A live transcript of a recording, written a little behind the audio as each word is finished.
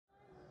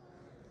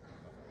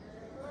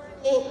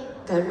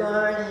Good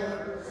morning.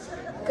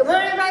 Good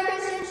morning, Bright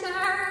Christian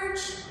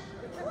Church.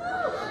 Good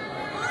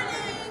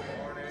morning.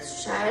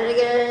 Let's try it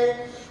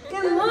again.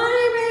 Good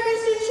morning, Bright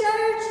Christian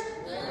Church.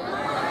 Good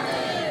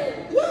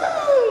morning.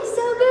 Yay,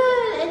 so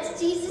good. It's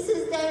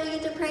Jesus' day. We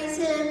get to praise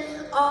him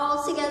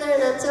all together,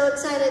 and I'm so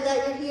excited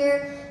that you're here.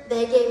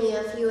 They gave me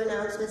a few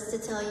announcements to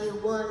tell you.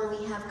 One,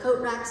 we have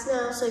coat racks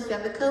now, so if you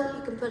have a coat,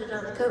 you can put it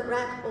on the coat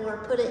rack or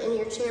put it in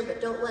your chair,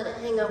 but don't let it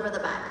hang over the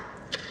back.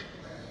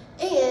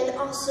 And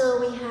also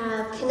we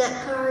have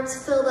Connect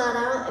cards. Fill that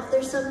out. If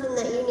there's something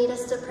that you need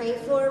us to pray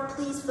for,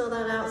 please fill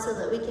that out so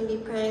that we can be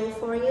praying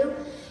for you.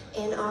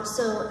 And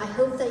also, I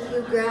hope that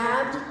you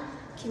grabbed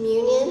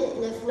communion,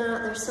 and if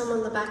not, there's some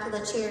on the back of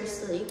the chair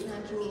so that you can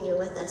have communion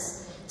with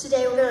us.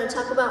 Today we're going to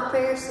talk about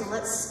prayer, so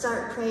let's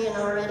start praying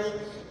already,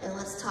 and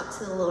let's talk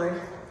to the Lord.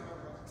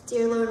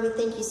 Dear Lord, we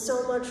thank you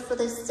so much for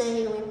this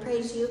day, and we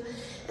praise you,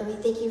 and we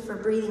thank you for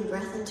breathing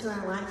breath into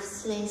our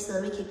lives today so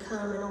that we could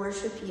come and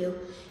worship you.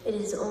 It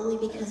is only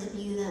because of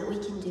you that we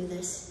can do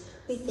this.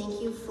 We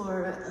thank you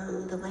for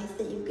the life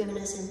that you've given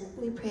us, and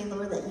we pray,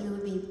 Lord, that you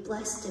would be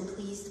blessed and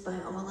pleased by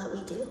all that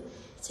we do.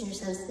 It's in your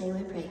Son's name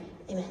we pray.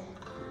 Amen.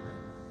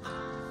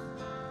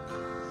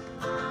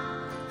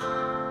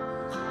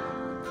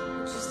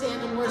 Would you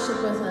stand and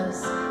worship with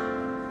us?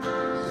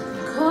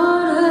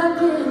 Caught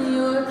up in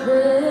your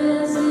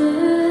presence.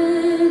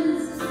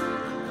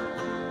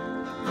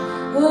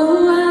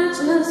 Oh, I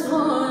just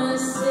want to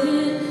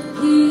sit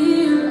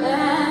here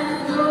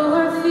at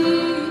your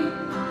feet.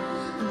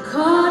 I'm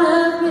caught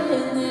up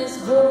in this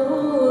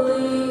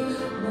holy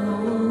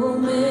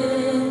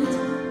moment.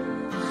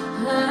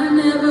 I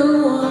never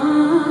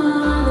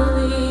want to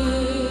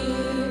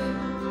leave.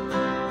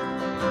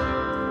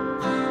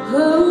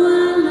 Oh,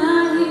 I'm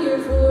not here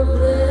for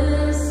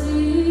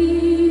blessings.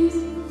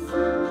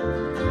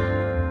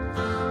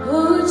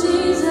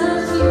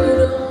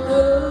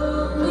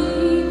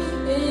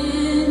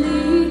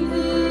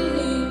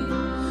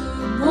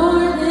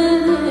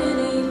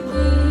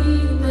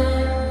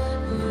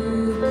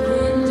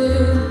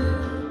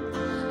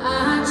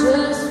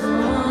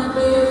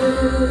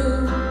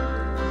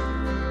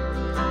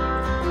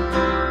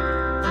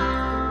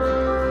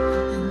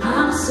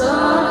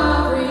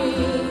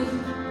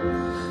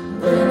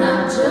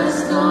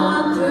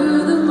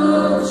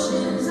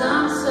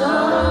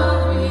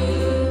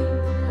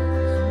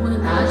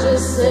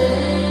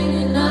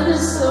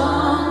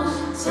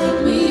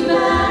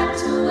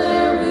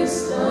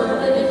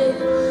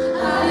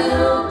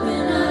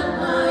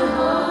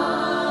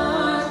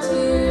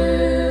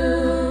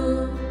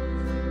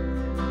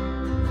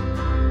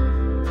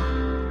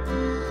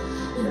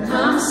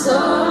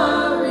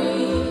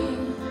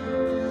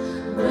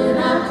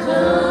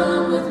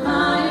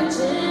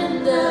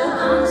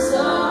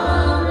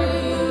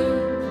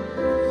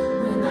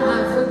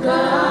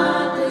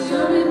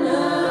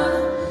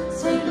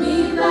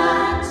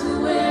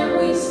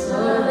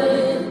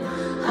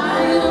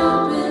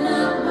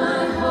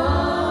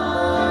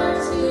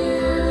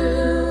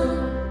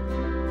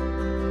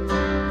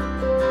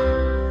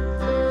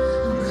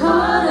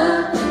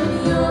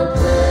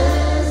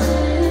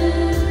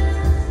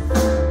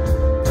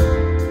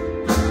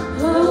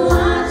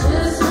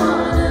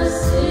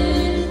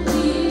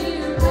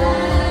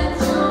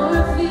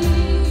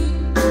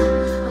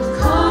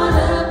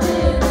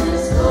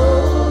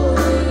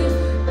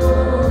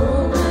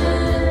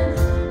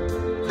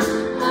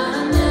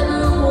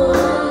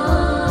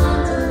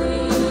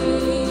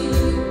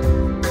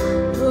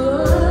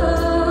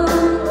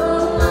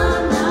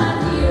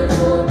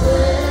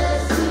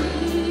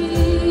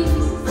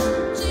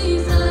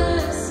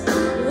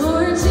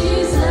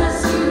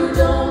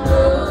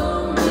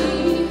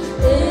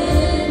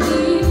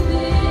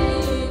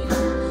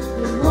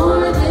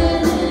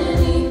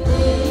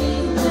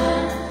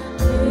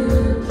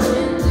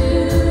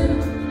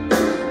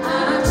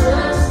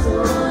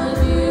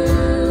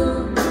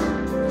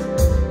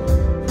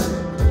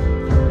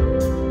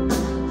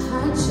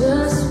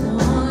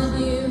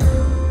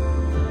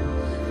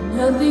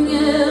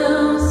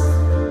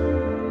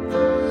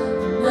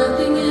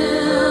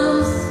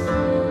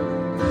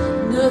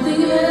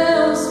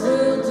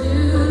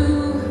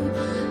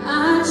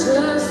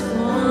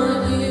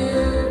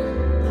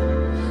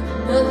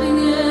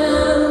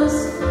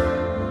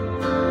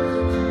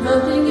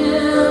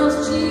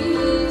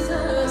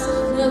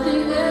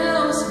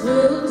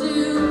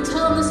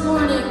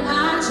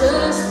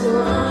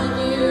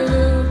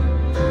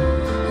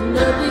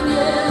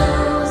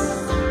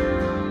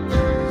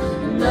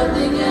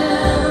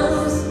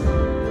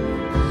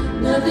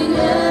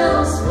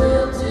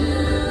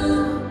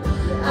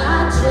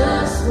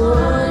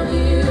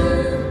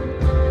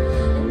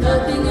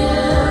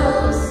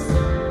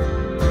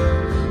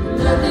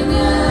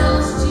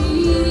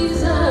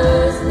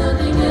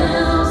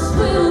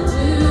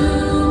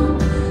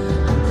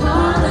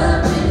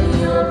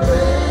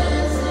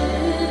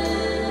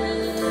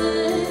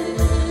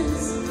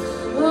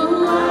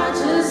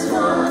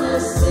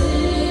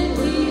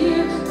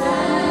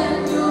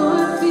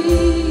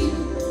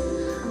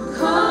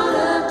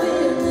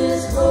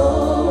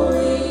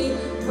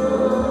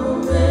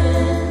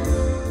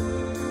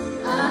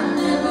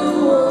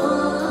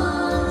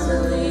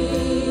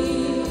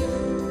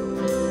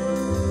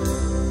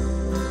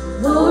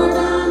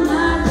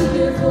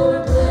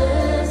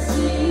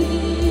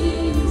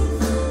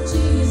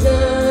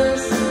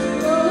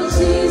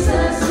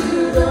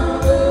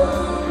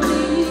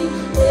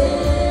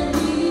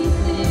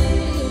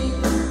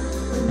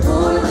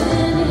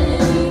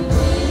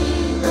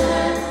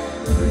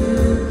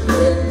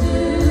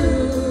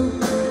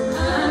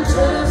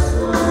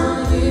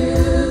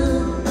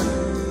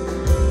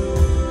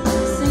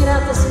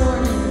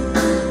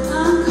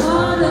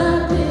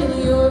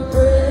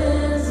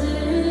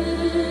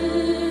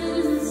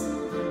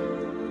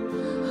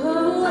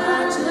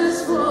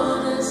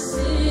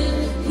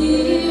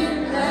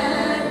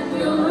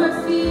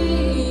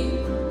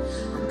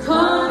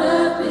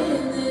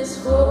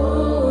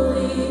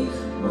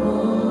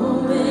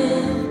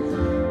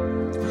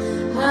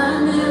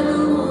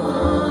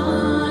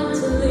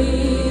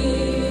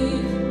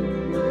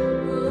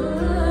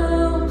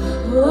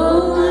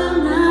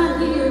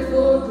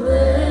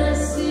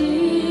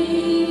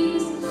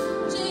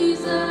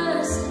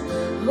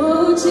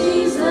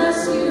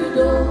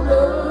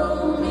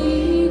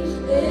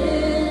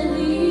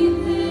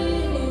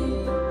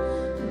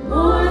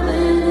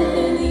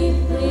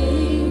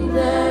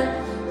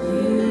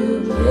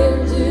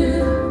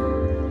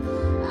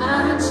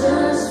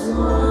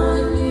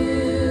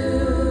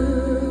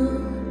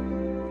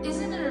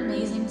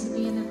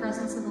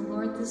 presence of the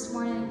Lord this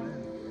morning.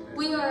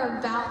 We are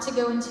about to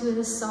go into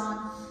this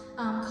song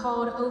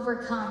called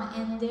Overcome,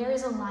 and there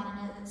is a line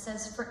in it that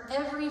says, for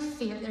every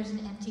fear, there's an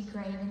empty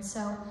grave. And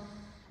so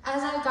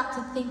as I got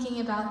to thinking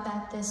about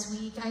that this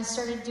week, I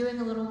started doing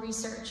a little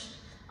research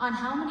on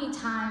how many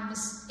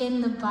times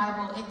in the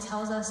Bible it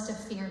tells us to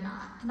fear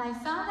not. And I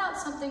found out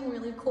something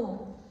really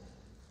cool.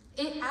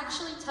 It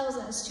actually tells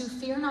us to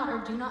fear not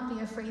or do not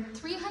be afraid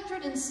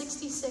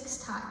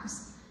 366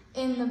 times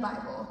in the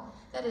Bible.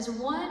 That is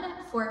one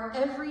for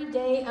every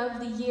day of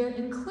the year,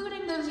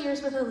 including those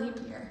years with a leap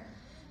year.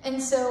 And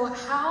so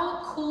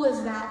how cool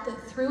is that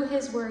through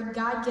his word,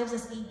 God gives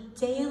us a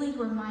daily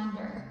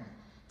reminder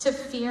to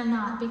fear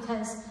not,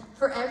 because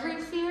for every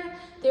fear,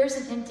 there's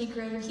an empty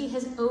grave. He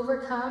has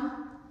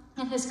overcome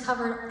and has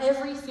covered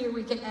every fear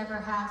we could ever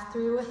have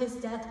through his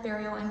death,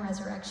 burial, and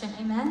resurrection.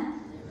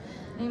 Amen?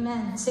 Amen.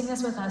 Amen. Sing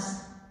this with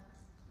us.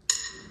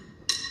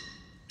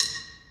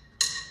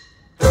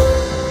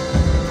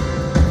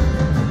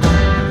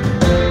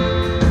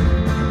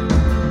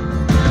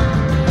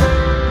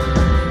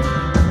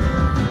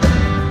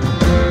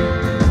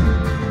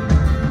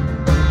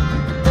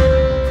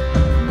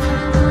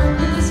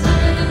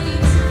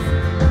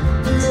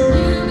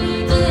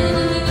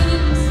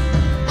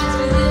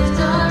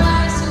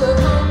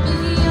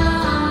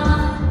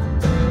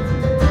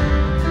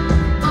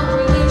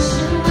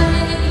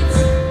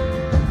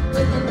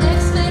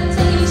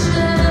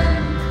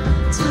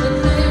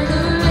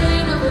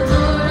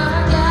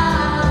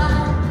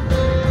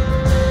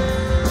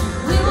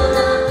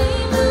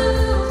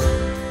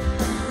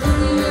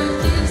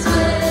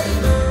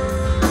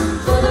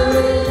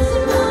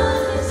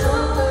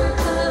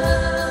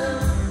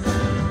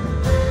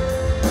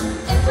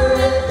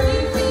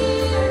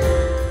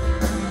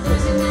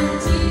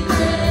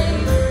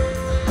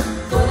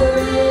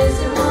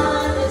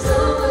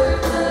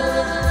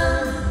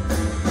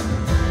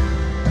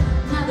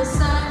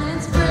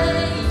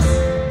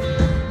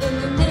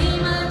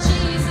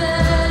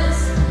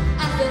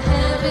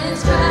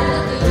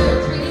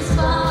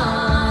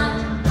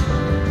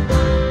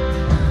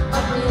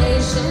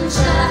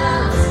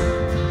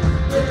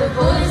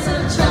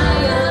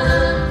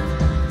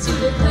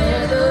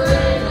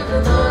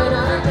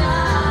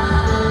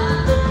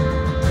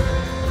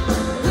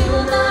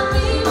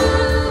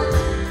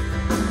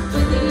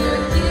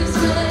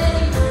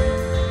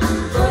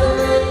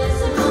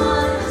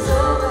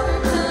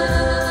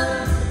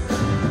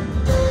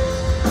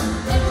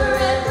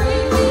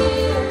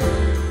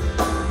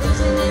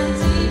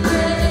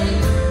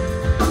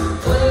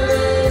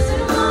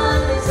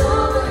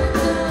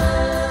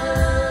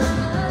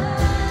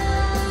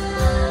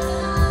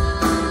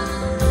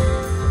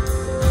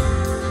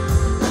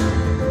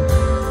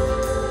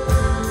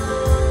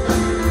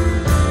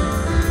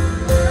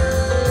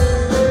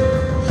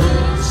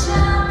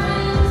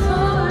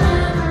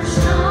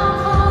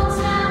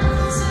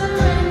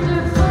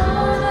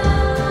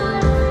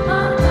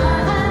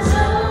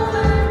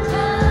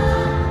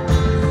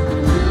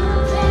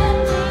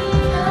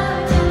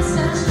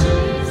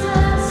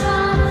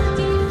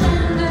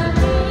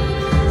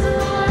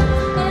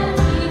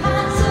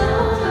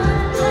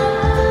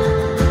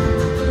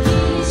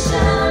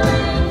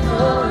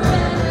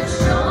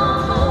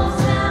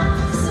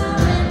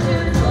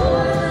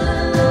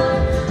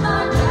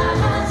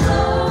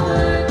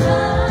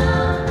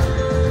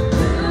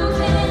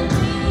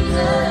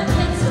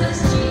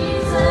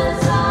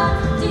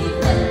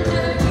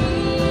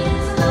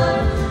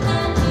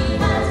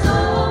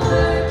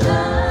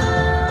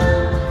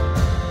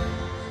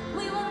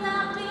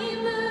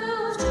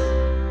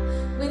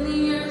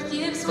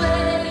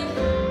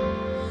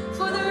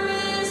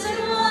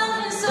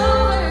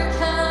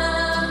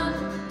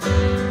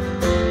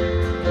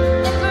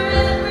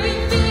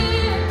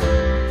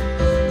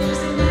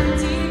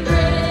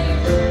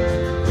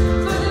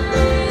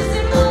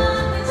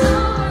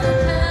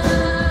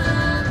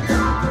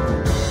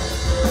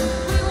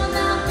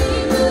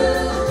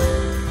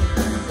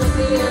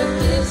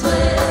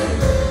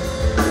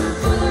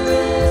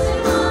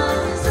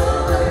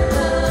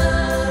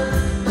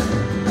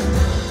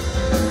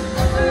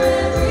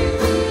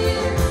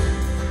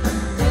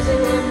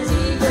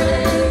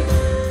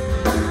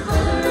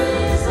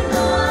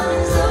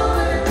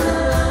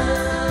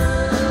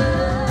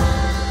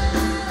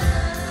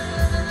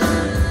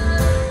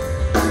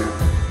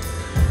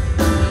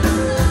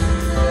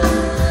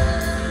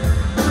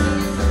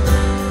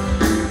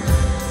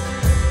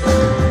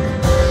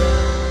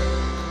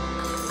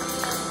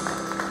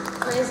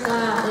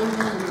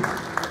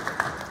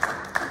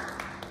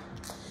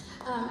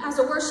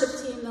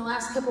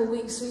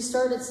 We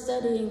started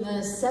studying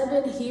the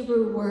 7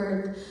 Hebrew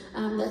word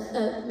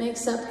that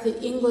makes up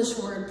the English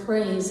word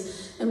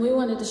praise, and we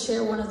wanted to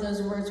share one of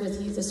those words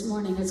with you this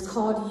morning. It's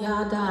called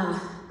Yada,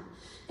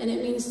 and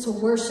it means to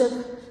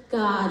worship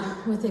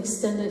God with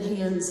extended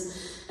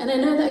hands. And I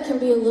know that can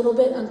be a little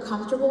bit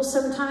uncomfortable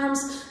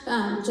sometimes,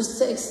 just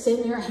to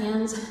extend your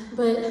hands,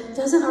 but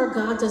doesn't our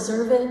God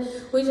deserve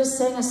it? We just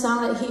sang a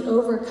song that he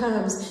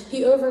overcomes.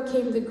 He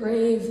overcame the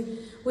grave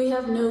we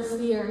have no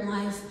fear in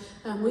life.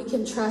 We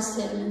can trust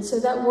him. And so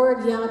that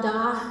word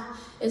yada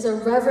is a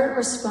reverent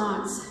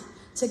response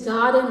to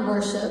God in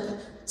worship,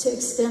 to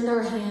extend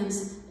our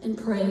hands in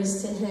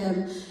praise to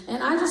him.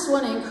 And I just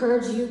want to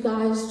encourage you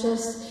guys,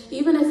 just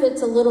even if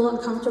it's a little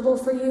uncomfortable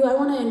for you, I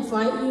want to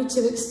invite you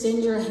to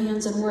extend your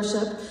hands in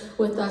worship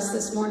with us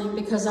this morning,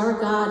 because our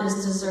God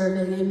is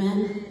deserving.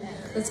 Amen.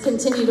 Let's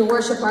continue to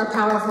worship our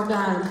powerful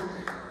God.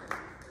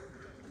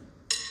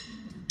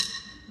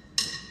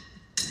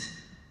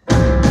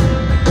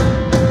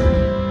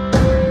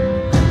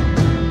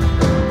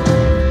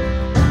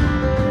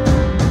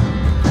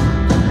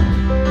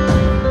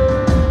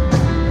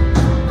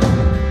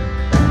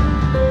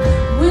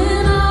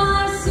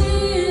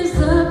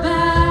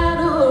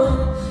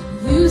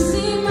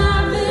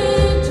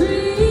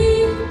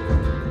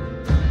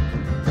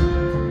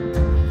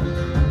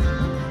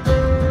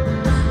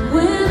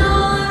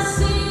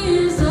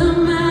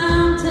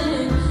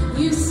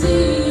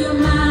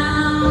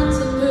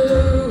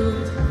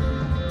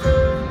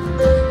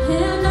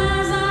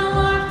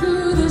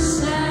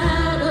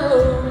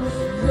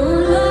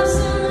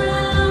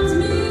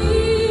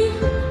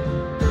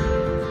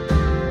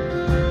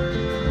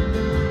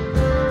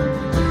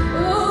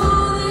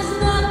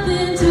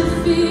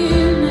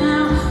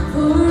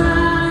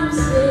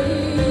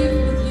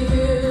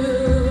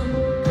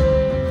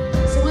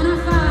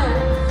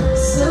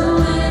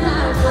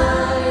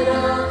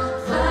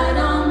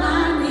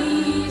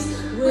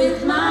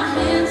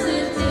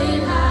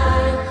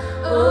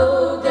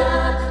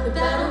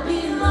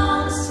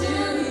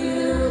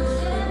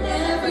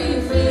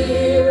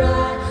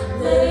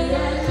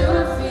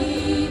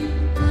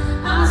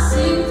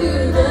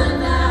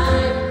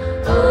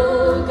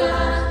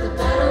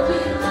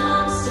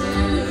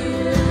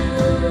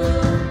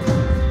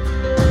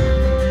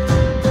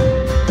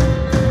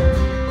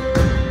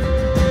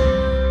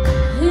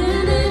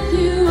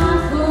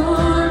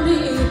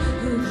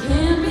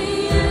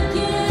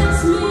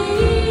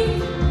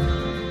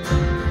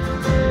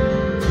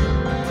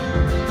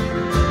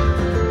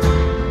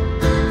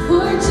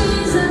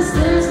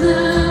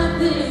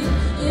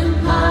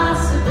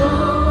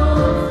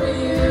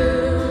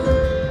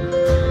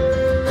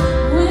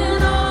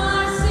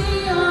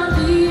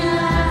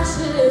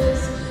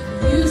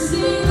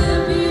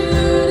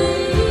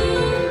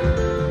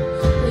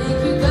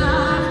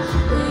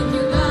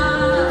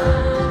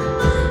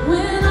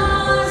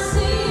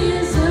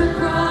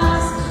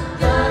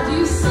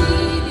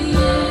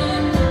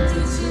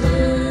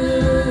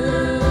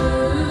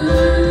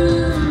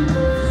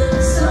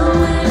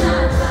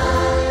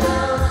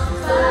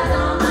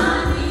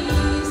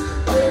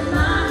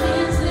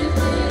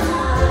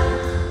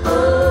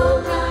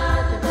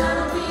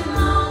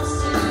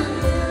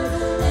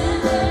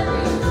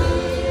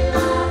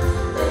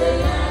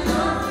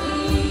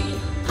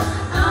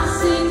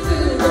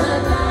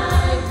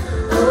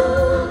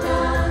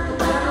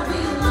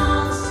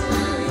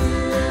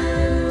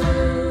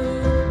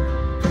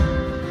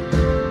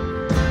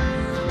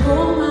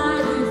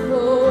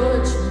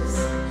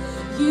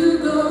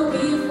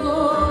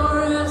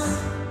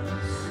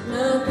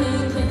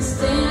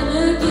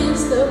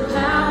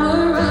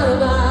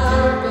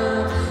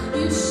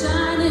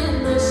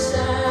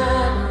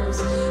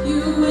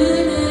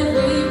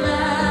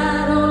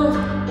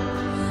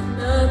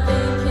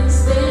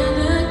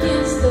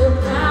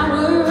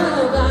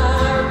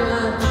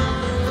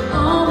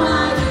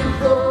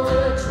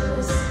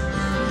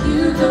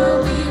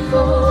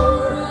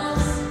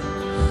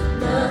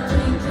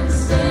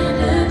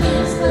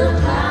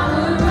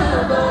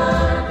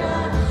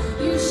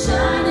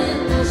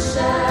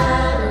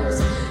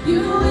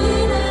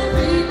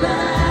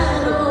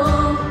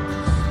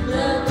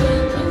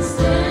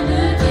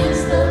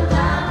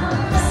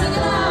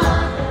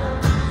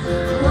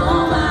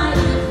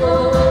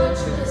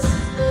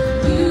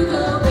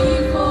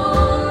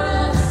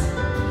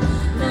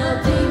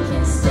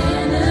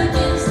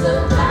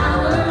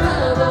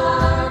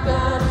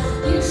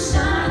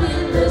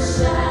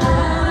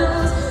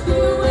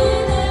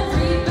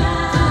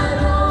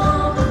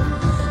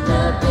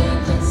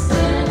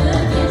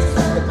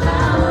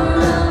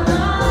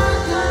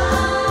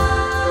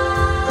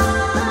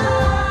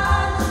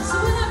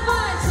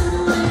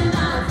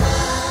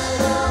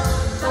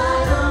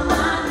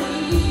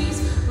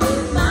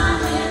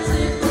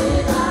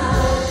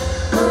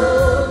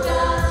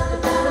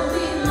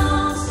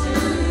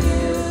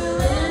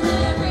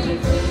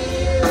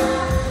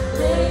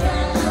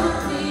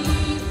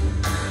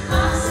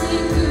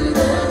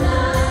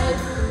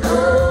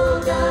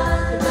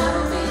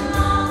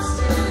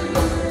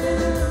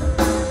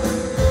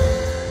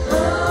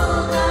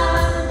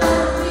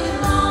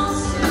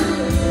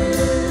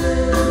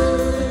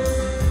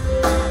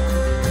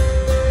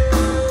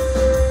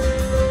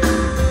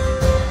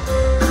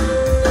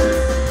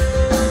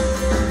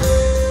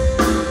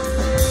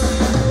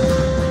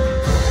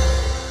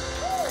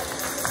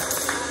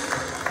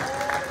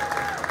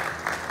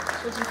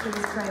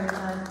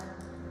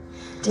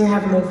 Dear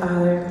Heavenly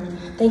Father,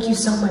 Thank you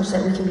so much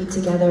that we can be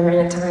together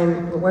in a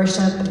time of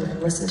worship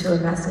and listen to a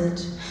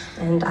message.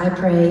 And I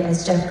pray,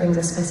 as Jeff brings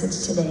us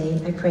message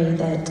today, I pray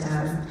that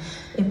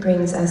it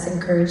brings us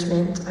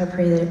encouragement. I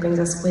pray that it brings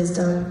us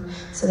wisdom,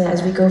 so that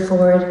as we go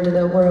forward into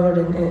the world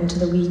and into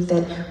the week,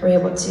 that we're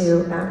able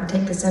to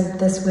take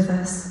this with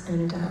us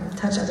and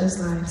touch others'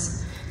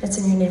 lives. It's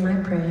in your name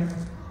I pray.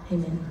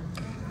 Amen.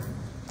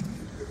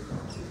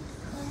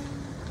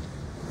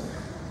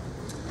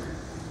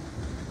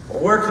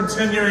 Well, we're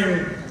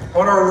continuing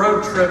on our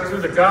road trip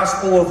through the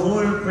Gospel of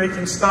Luke,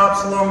 making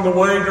stops along the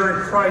way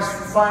during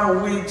Christ's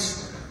final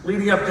weeks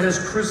leading up to his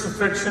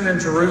crucifixion in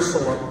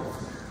Jerusalem.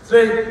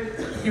 Today,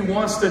 he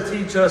wants to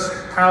teach us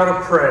how to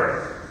pray.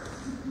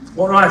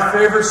 One of my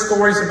favorite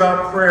stories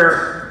about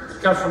prayer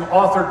comes from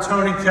author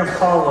Tony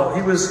Campolo.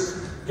 He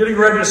was getting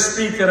ready to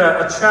speak at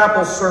a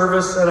chapel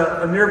service at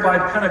a nearby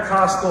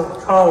Pentecostal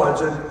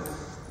college, and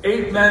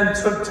 8 men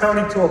took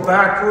Tony to a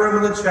back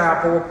room of the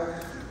chapel.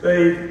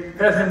 They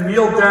had him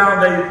kneel down,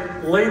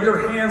 they laid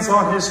their hands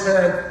on his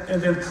head,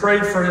 and then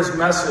prayed for his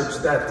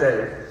message that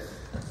day.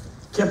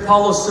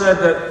 Campolo said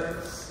that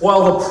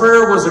while the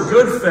prayer was a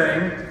good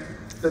thing,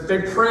 that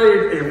they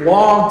prayed a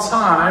long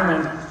time,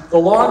 and the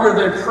longer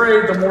they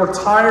prayed, the more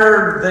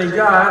tired they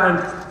got,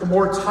 and the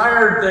more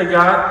tired they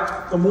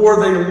got, the more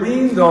they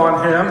leaned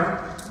on him.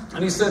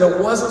 And he said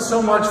it wasn't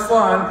so much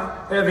fun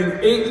having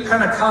 8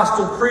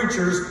 Pentecostal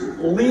preachers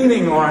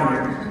leaning on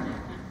you.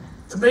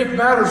 To make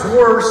matters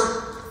worse,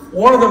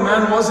 one of the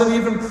men wasn't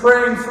even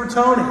praying for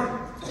Tony.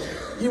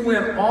 He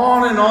went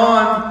on and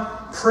on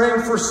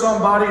praying for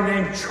somebody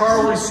named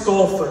Charlie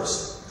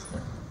Stolfus.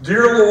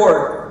 Dear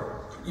Lord,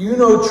 you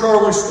know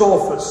Charlie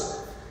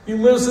Stolfus. He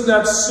lives in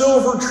that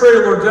silver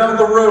trailer down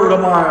the road a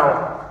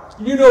mile.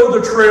 You know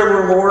the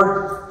trailer,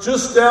 Lord,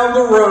 just down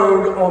the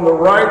road on the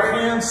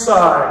right-hand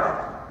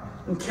side.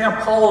 And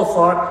Campolo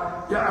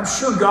thought, yeah, I'm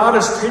sure God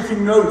is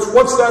taking notes.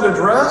 What's that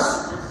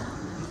address?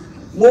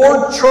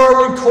 Lord,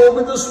 Charlie told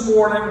me this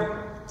morning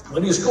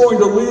that he's going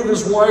to leave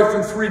his wife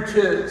and 3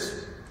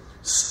 kids.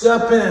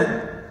 Step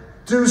in.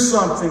 Do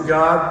something,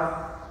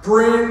 God.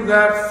 Bring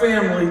that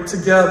family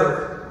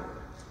together.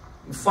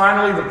 And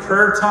finally, the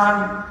prayer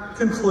time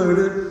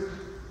concluded.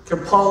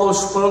 Campolo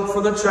spoke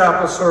for the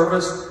chapel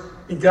service.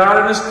 He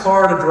got in his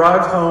car to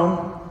drive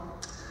home.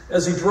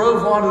 As he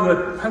drove onto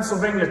the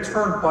Pennsylvania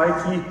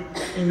Turnpike,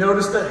 he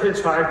noticed a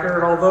hitchhiker,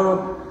 and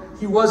although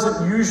he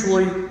wasn't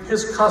usually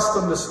his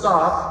custom to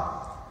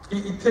stop,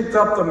 he picked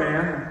up the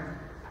man.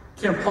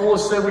 Campolo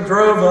said, we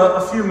drove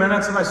a few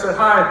minutes, and I said,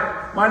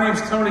 hi, my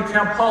name's Tony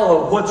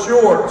Campolo. What's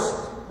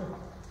yours?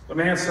 The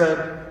man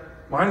said,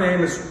 my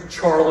name is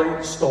Charlie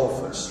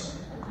Stolfus.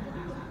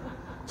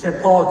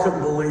 Campolo couldn't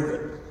believe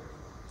it.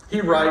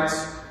 He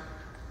writes,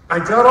 I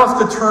got off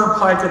the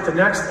turnpike at the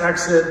next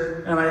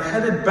exit, and I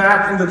headed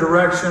back in the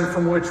direction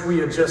from which we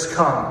had just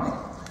come.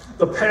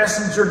 The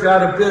passenger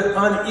got a bit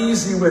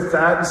uneasy with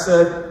that and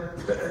said,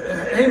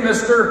 hey,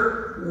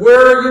 mister,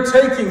 where are you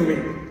taking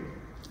me?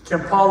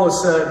 Campolo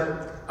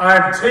said,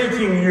 I'm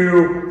taking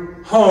you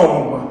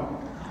home.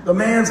 The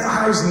man's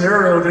eyes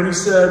narrowed and he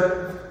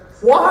said,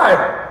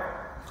 why?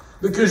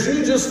 Because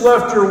you just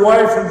left your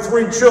wife and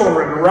 3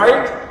 children,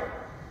 right?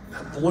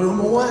 That blew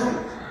him away.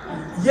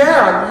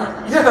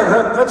 Yeah,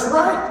 that's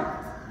right.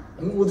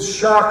 And with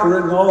shock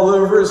written all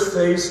over his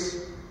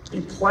face, he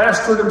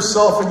plastered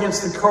himself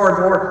against the car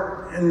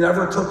door and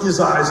never took his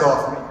eyes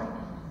off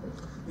me.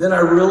 Then I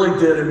really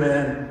did him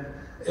in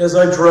as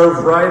I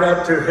drove right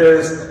up to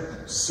his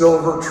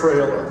silver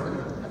trailer.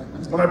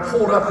 When I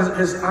pulled up,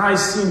 his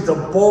eyes seemed to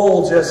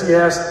bulge as he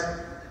asked,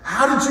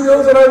 how did you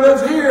know that I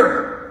live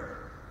here?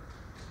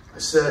 I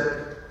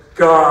said,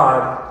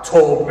 God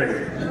told me.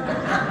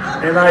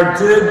 And I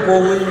did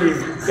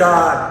believe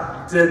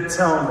God did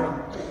tell me.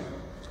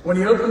 When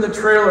he opened the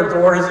trailer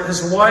door,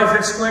 his wife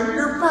exclaimed,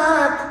 you're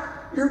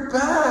back, you're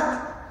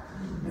back.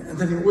 And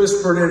then he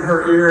whispered in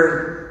her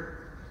ear,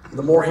 and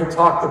the more he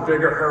talked, the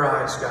bigger her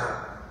eyes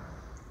got.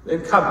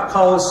 Then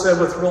Collis said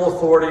with real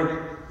authority,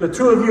 the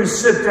 2 of you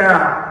sit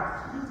down.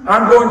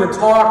 I'm going to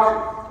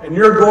talk and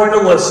you're going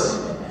to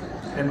listen.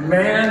 And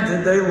man,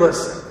 did they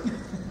listen.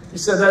 He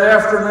said that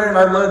afternoon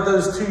I led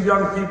those 2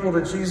 young people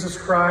to Jesus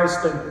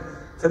Christ, and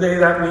today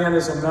that man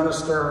is a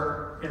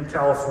minister in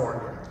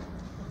California.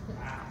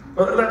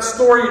 But that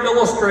story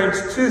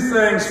illustrates 2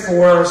 things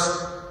for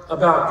us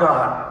about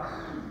God.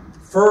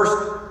 First,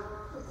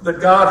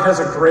 that God has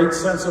a great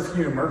sense of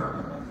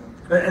humor.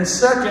 And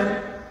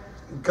second,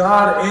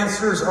 God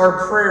answers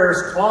our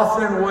prayers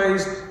often in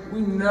ways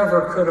we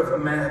never could have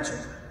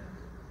imagined.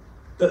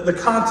 The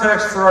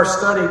context for our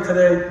study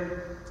today,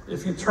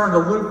 if you turn to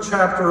Luke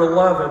chapter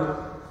 11,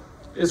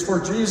 is where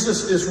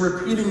Jesus is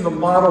repeating the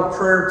model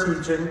prayer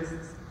teaching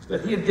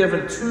that he had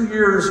given 2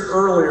 years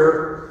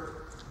earlier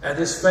at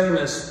his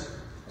famous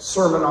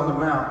Sermon on the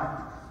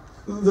Mount.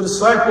 The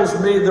disciples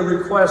made the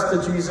request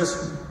to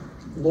Jesus,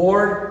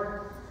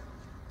 Lord,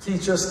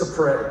 teach us to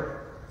pray.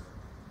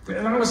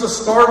 And that was a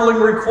startling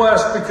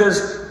request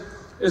because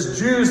as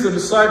Jews, the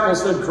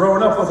disciples had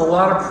grown up with a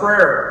lot of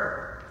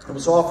prayer. It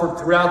was offered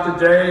throughout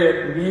the day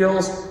at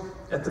meals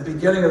at the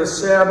beginning of the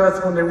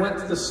Sabbath, when they went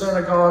to the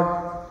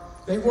synagogue,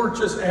 they weren't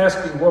just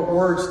asking what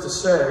words to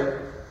say,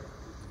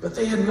 but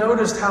they had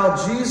noticed how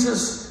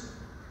Jesus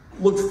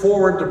looked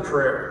forward to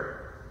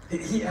prayer.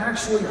 He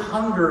actually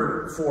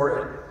hungered for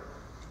it.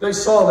 They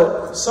saw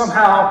that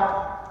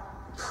somehow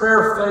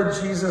prayer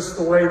fed Jesus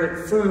the way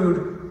that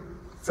food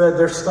fed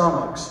their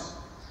stomachs.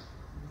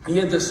 He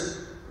had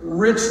this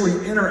richly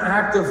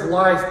interactive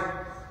life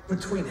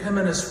between him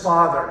and his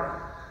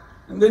Father.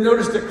 And they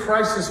noticed at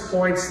crisis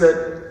points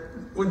that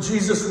when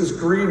Jesus was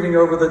grieving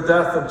over the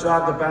death of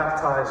John the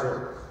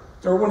Baptizer,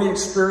 or when he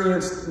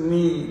experienced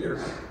need, or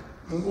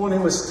when he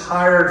was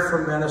tired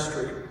from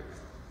ministry,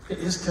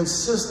 his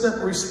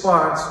consistent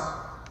response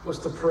was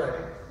to pray.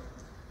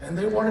 And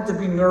they wanted to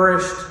be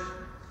nourished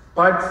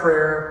by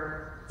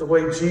prayer the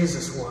way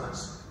Jesus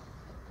was.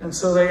 And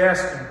so they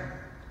asked him,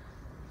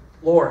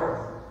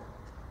 Lord,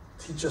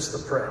 teach us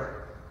to pray.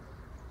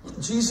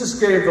 Jesus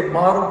gave the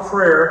model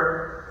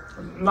prayer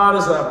not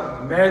as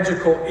a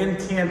magical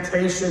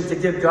incantation to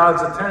get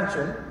God's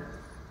attention.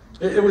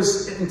 It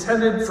was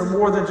intended for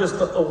more than just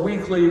a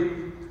weekly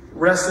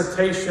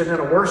recitation in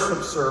a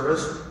worship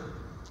service,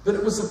 but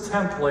it was a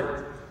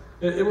template.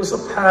 It was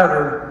a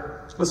pattern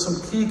with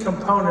some key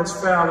components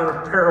found in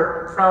a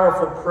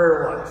powerful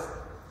prayer life.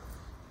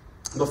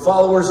 The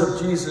followers of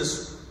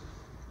Jesus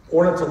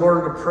wanted to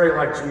learn to pray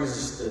like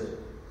Jesus did.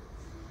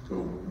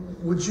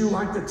 Would you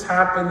like to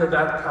tap into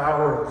that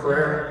power of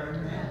prayer?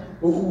 Amen.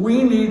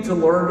 We need to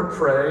learn to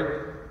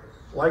pray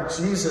like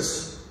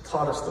Jesus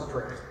taught us to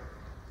pray.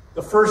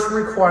 The first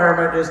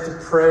requirement is to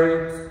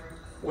pray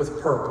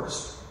with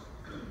purpose.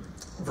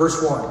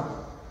 Verse 1.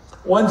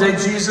 One day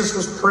Jesus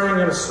was praying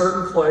in a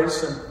certain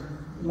place,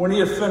 and when he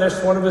had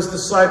finished, one of his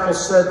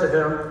disciples said to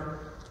him,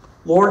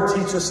 Lord,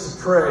 teach us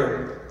to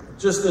pray,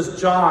 just as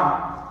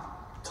John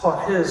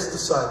taught his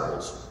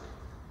disciples.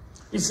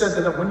 He said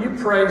to them, when you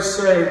pray,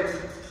 say,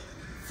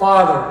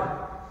 Father,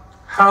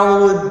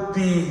 hallowed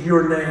be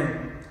your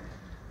name.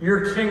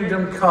 Your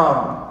kingdom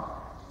come.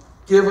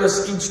 Give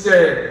us each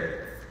day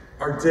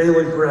our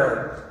daily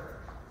bread.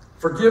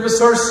 Forgive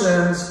us our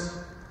sins,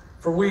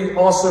 for we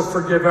also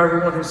forgive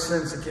everyone who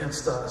sins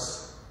against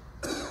us.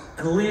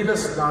 And lead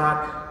us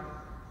not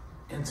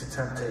into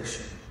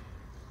temptation.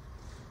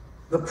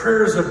 The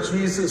prayers of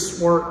Jesus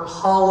weren't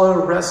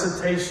hollow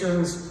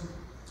recitations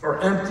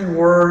or empty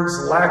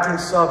words lacking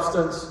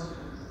substance.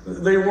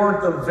 They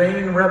weren't the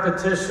vain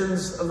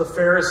repetitions of the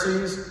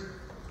Pharisees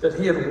that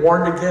he had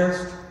warned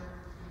against.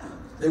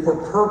 They were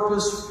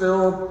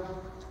purpose-filled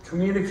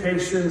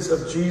communications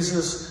of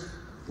Jesus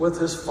with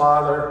his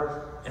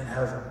Father in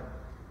heaven.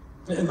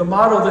 And the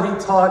model that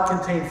he taught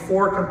contained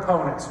 4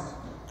 components.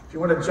 If you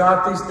want to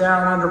jot these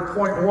down under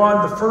point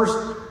 1, the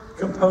first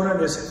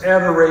component is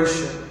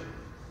adoration.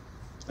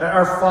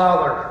 Our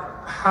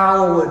Father,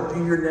 hallowed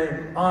be your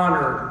name,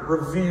 honored,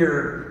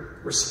 revered,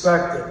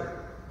 respected,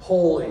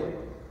 holy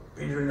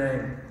be your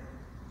name.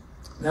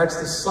 Next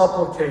is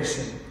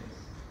supplication.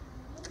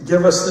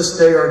 Give us this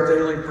day our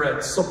daily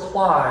bread.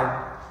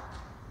 Supply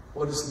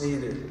what is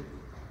needed.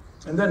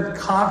 And then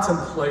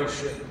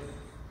contemplation.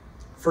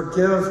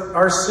 Forgive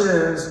our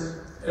sins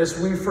as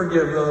we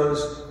forgive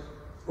those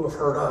who have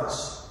hurt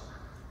us.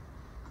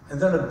 And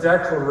then a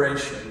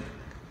declaration.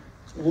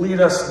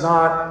 Lead us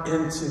not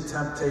into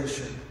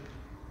temptation.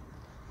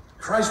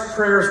 Christ's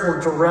prayers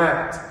were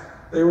direct.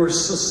 They were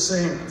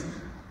succinct.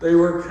 They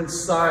were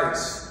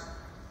concise.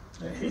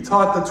 He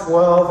taught the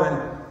 12,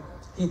 and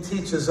he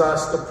teaches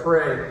us to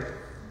pray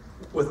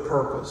with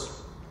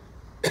purpose.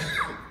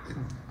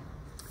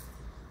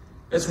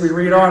 As we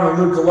read on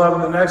in Luke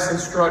 11, the next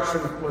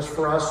instruction was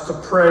for us to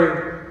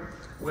pray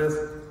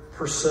with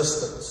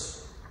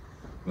persistence.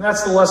 And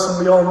that's the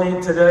lesson we all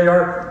need today.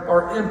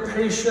 Our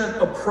impatient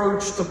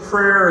approach to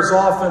prayer is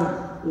often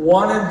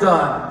one and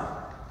done.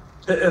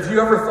 Have you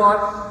ever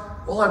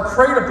thought, well, I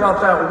prayed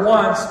about that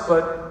once,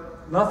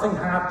 but nothing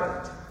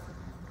happened?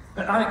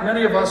 And I think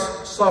many of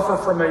us suffer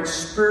from a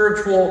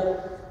spiritual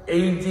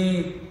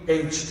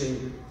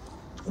ADHD.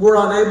 We're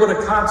unable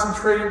to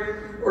concentrate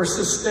or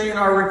sustain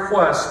our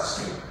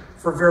requests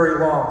for very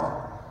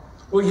long.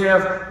 We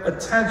have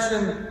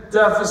attention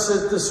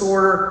deficit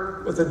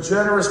disorder with a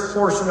generous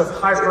portion of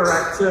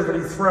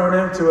hyperactivity thrown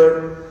into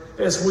it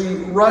as we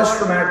rush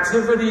from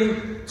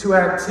activity to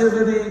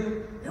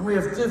activity, and we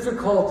have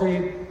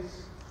difficulty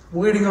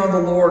waiting on the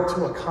Lord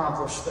to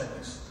accomplish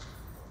things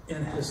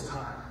in his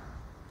time.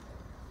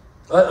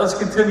 Let's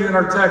continue in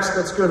our text.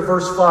 Let's go to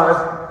verse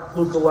 5,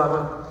 Luke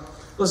 11.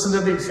 Listen to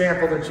the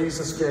example that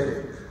Jesus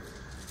gave.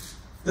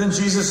 Then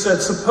Jesus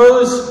said,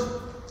 suppose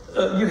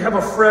you have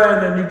a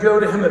friend and you go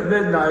to him at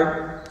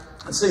midnight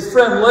and say,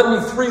 friend,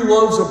 lend me 3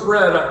 loaves of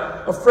bread.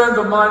 A friend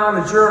of mine on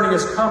a journey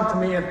has come to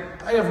me and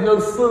I have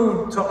no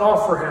food to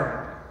offer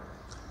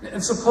him.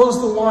 And suppose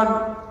the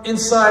one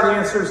inside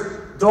answers,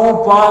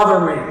 don't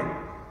bother me.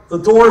 The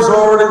door's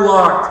already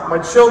locked. My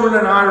children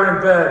and I are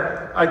in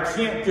bed. I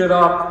can't get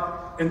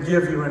up and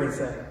give you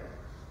anything.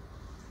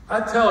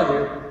 I tell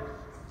you,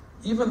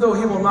 even though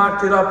he will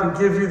not get up and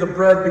give you the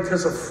bread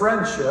because of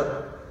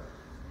friendship,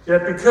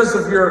 Yet because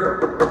of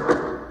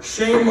your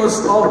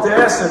shameless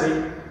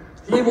audacity,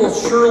 he will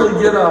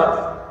surely get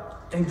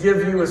up and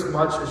give you as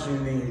much as you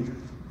need.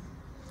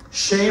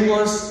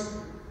 Shameless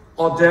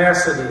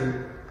audacity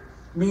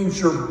means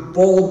your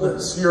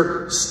boldness,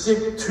 your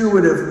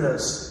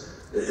stick-to-itiveness.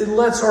 It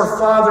lets our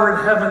Father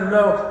in heaven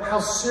know how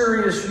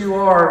serious you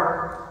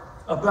are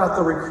about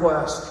the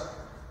request.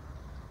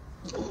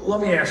 Let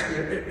me ask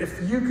you,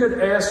 if you could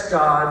ask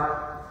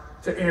God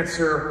to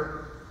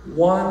answer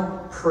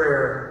one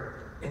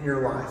prayer in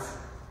your life,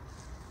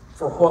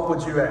 for what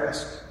would you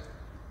ask?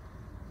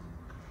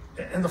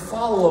 And the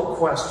follow-up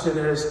question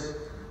is,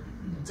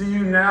 do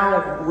you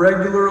now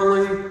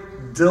regularly,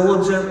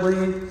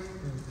 diligently,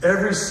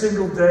 every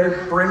single day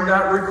bring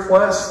that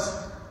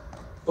request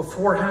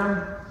before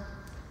Him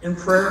in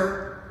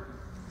prayer?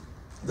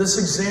 This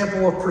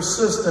example of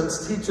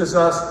persistence teaches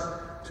us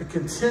to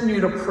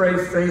continue to pray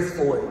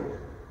faithfully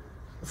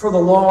for the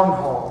long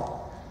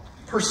haul,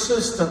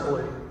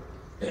 persistently.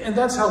 And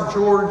that's how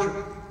George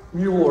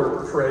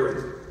Mueller prayed.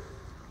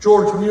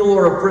 George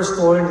Mueller of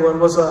Bristol, England,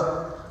 was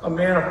a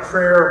man of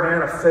prayer, a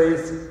man of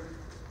faith.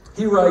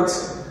 He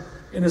writes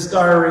in his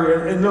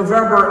diary, in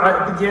November,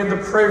 I began to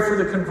pray for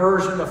the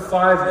conversion of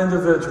 5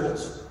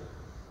 individuals.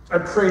 I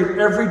prayed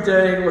every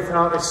day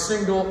without a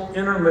single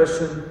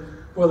intermission,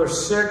 whether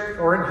sick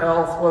or in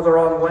health, whether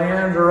on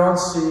land or on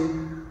sea,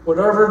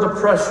 whatever the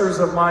pressures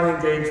of my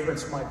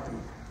engagements might be.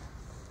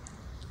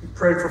 He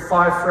prayed for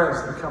 5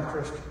 friends to become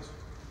Christians.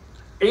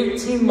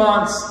 18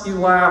 months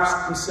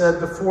elapsed, he said,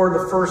 before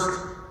the first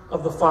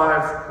of the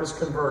 5 was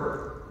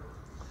converted.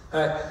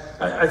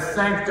 I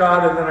thanked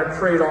God, and then I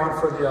prayed on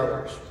for the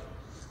others.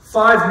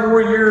 5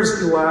 more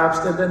years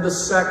elapsed, and then the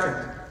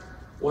second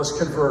was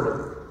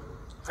converted.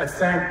 I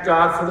thanked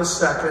God for the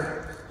second,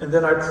 and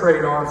then I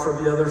prayed on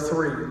for the other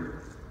 3.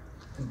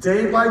 And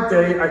day by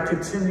day, I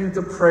continued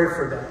to pray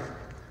for them.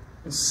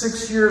 And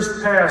 6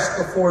 years passed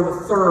before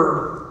the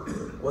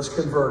third was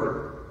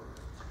converted.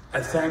 I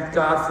thanked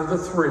God for the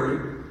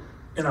 3,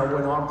 and I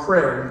went on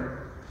praying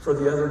for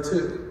the other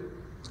 2.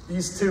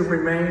 These 2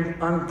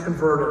 remained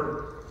unconverted.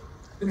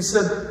 And he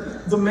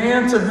said, the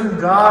man to whom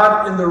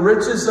God, in the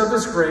riches of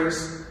his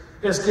grace,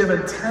 has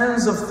given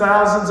tens of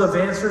thousands of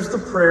answers to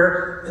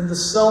prayer in the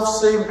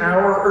self-same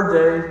hour or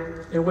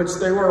day in which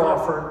they were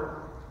offered,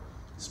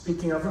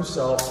 speaking of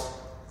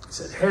himself, he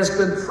said, has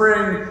been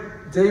praying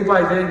day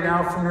by day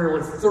now for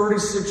nearly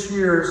 36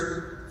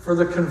 years for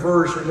the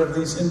conversion of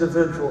these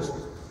individuals,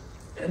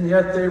 and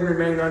yet they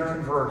remain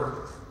unconverted.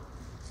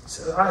 He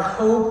said, I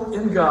hope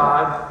in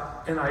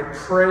God, and I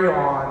pray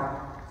on,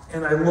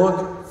 and I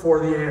look for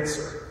the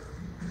answer.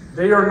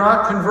 They are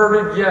not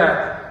converted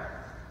yet,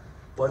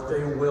 but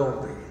they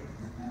will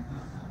be.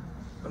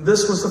 And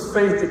this was the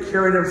faith that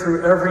carried him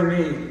through every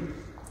need.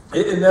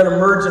 In that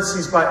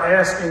emergencies, by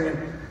asking,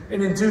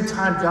 and in due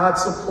time, God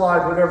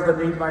supplied whatever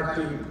the need might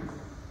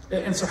be.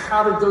 And so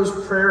how did those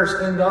prayers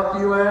end up,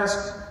 you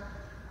ask?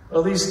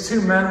 Well, these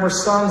 2 men were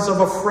sons of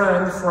a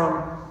friend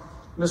from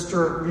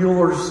Mr.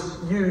 Mueller's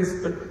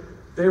youth, but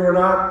they were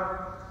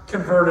not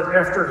converted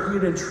after he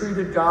had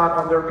entreated God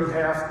on their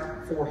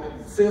behalf for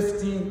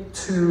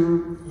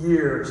 52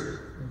 years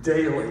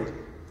daily.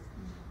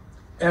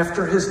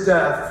 After his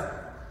death,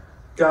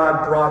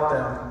 God brought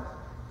them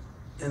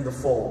in the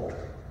fold.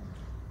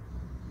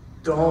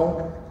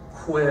 Don't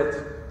quit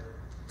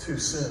too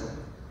soon.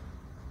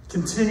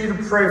 Continue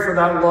to pray for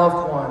that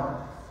loved one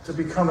to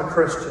become a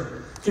Christian.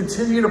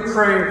 Continue to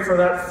pray for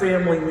that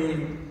family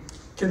need.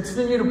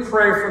 Continue to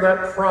pray for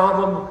that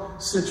problem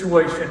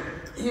situation,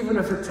 even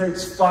if it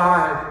takes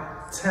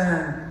 5,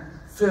 10,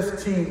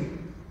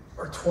 15,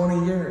 or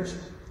 20 years.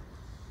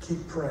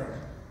 Keep praying.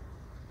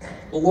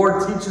 The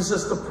Lord teaches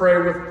us to pray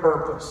with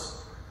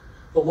purpose.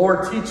 The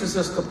Lord teaches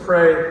us to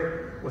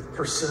pray with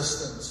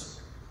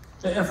persistence.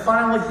 And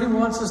finally, He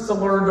wants us to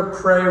learn to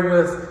pray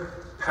with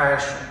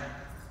passion.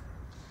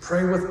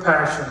 Pray with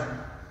passion.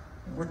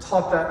 We're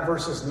taught that in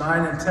verses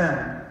 9 and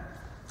 10.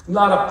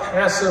 Not a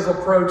passive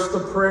approach to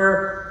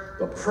prayer,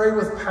 but pray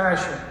with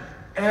passion.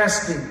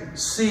 Asking,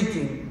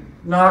 seeking,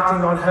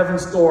 knocking on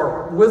heaven's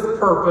door with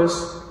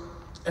purpose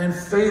and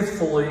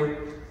faithfully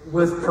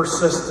with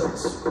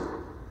persistence.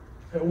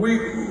 We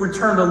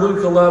return to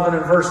Luke 11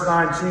 and verse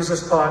 9.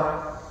 Jesus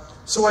taught,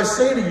 so I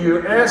say to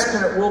you, ask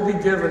and it will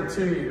be given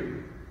to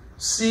you.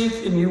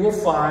 Seek and you will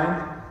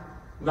find.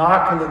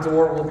 Knock and the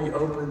door will be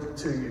opened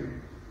to you.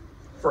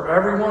 For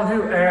everyone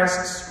who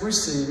asks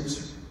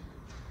receives,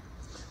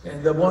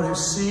 and the one who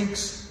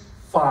seeks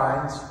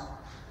finds,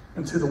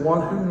 and to the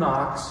one who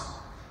knocks,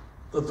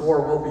 the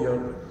door will be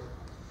opened.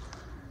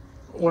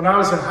 When I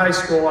was in high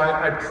school,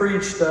 I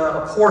preached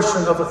a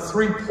portion of a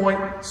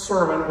 3-point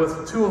sermon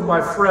with 2 of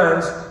my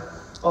friends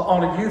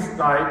on a youth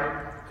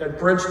night at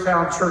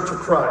Bridgetown Church of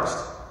Christ.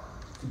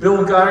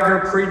 Bill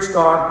Geiger preached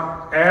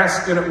on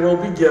ask and it will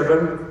be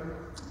given.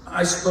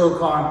 I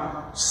spoke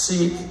on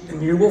seek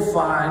and you will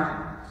find.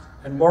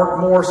 And Mark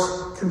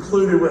Morse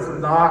concluded with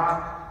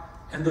knock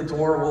and the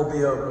door will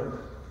be opened.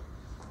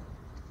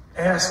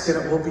 Ask and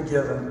it will be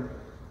given.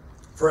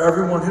 For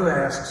everyone who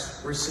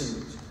asks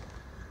receives.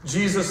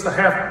 James, the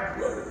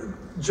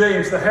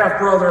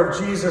half-brother of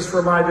Jesus,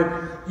 reminded,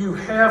 you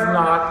have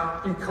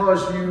not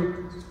because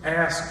you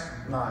ask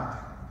not.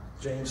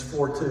 James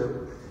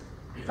 4:2.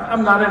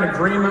 I'm not in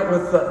agreement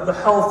with the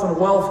health and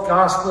wealth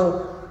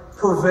gospel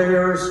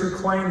purveyors who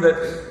claim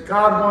that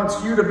God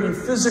wants you to be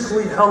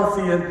physically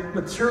healthy and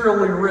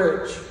materially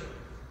rich.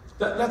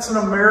 That's an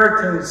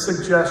American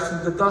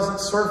suggestion that doesn't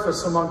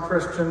surface among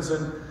Christians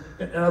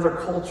and other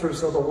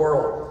cultures of the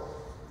world.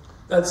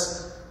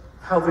 That's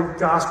how the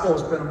gospel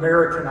has been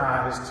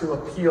Americanized to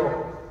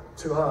appeal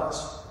to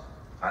us.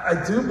 I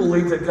do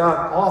believe that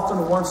God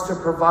often wants to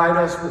provide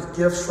us with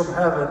gifts from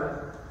heaven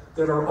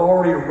that are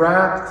already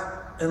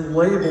wrapped and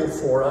labeled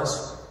for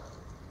us,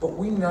 but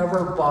we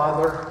never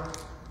bother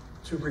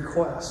to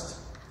request.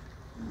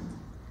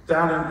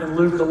 Down in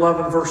Luke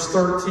 11, verse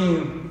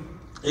 13,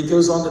 it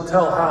goes on to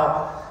tell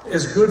how,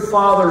 as good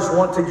fathers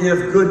want to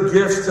give good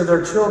gifts to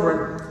their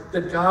children,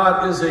 that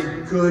God is a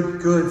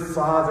good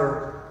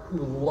father who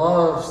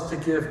loves to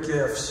give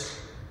gifts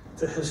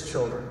to his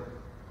children.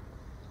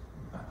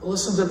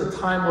 Listen to the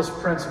timeless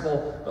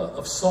principle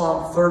of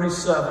Psalm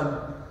 37,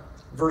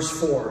 verse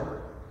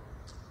 4.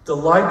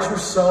 Delight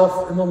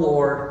yourself in the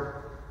Lord,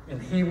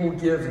 and he will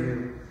give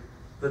you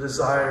the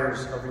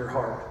desires of your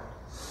heart.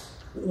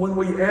 When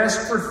we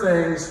ask for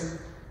things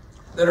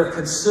that are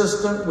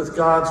consistent with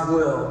God's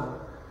will,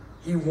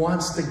 he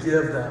wants to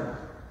give them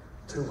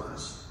to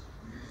us.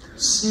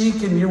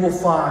 Seek and you will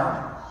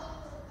find.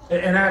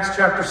 In Acts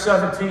chapter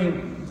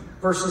 17,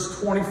 verses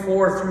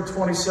 24 through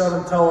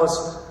 27 tell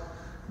us,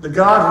 the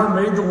God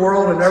who made the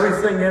world and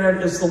everything in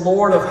it is the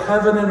Lord of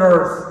heaven and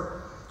earth.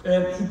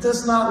 And he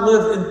does not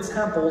live in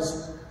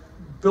temples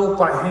built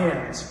by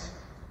hands.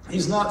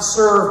 He's not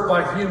served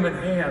by human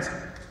hands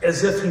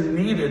as if he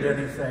needed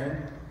anything,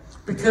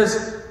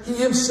 because he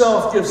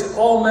himself gives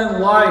all men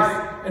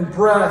life and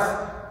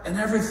breath and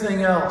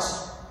everything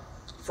else.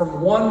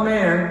 From one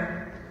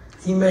man,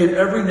 he made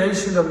every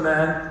nation of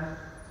men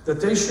that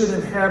they should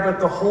inhabit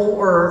the whole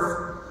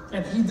earth,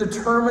 and he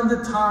determined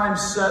the time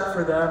set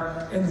for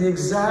them and the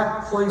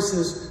exact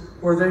places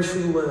where they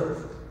should live.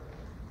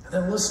 And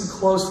then listen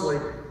closely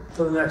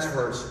to the next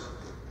verse.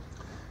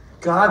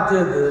 God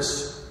did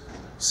this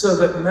so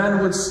that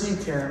men would seek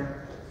him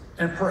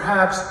and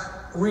perhaps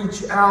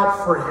reach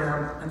out for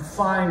him and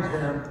find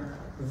him,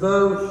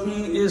 though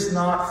he is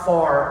not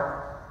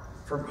far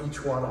from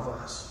each one of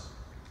us.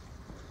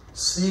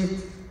 Seek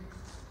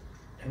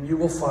and you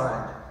will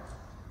find.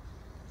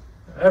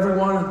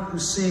 Everyone who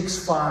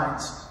seeks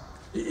finds.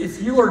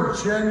 If you are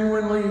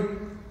genuinely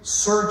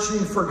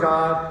searching for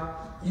God,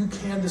 you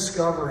can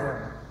discover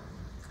him.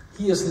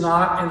 He is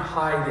not in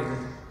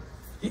hiding.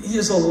 He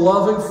is a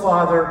loving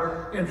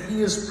Father, and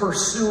he is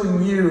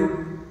pursuing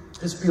you,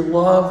 his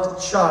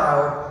beloved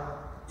child,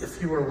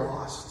 if you are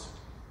lost.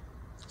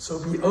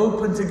 So be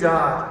open to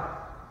God,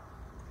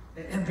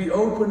 and be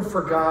open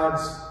for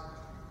God's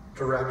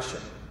direction.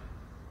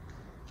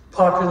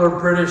 Popular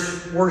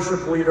British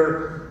worship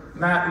leader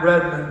Matt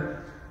Redman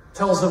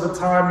tells of a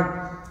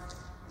time,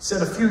 he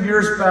said, a few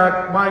years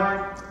back,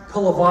 Mike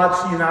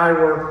Pilavachi and I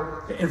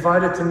were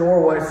invited to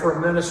Norway for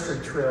a ministry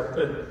trip.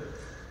 And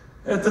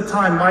at the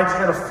time, Mike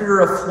had a fear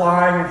of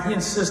flying, and he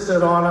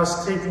insisted on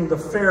us taking the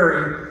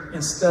ferry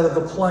instead of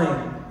the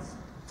plane.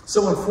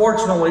 So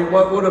unfortunately,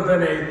 what would have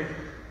been a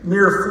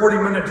mere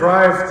 40-minute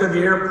drive to the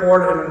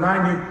airport and a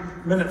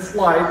 90-minute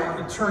flight,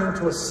 it turned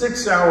into a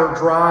 6-hour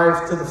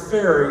drive to the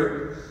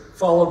ferry,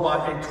 followed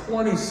by a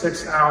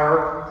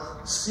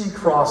 26-hour sea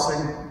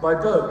crossing by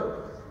boat.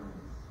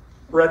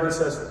 Redden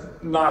says,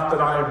 not that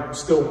I'm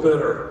still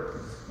bitter.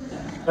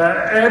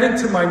 Adding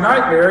to my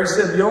nightmare, he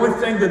said the only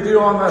thing to do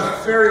on the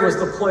ferry was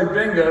to play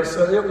bingo,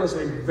 so it was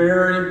a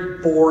very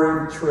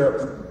boring trip.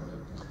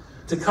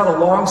 To cut a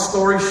long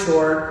story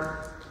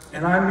short,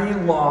 and I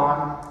mean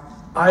long,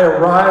 I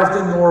arrived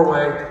in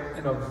Norway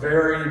in a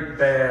very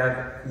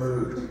bad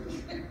mood.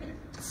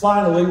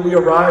 Finally, we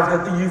arrived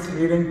at the youth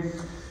meeting.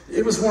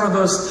 It was one of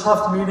those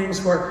tough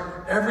meetings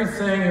where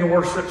everything in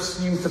worship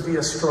seemed to be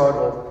a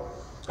struggle.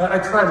 I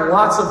tried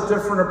lots of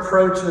different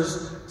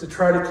approaches to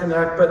try to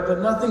connect, but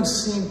nothing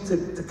seemed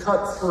to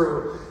cut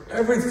through.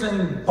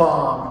 Everything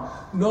bombed.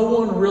 No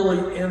one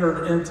really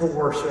entered into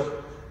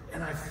worship,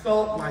 and I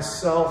felt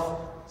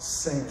myself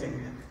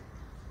sinking.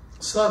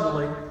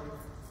 Suddenly,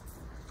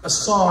 a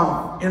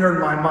song entered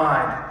my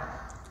mind,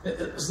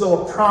 as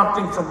though a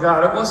prompting from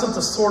God. It wasn't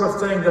the sort of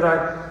thing that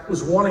I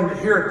was wanting to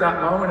hear at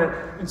that moment.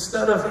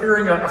 Instead of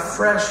hearing a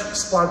fresh,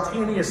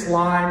 spontaneous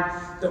line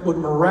that would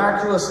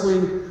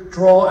miraculously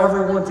draw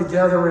everyone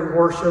together in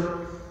worship,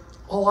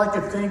 all I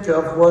could think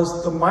of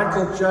was the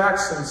Michael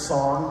Jackson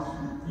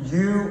song,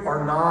 You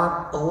Are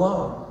Not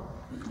Alone,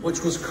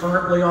 which was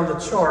currently on the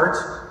charts.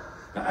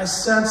 I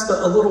sensed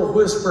a little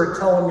whisper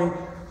telling me,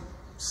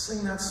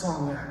 sing that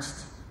song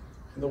next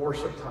in the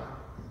worship time.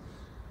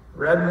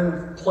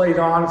 Redmond played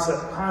on and said,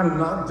 I'm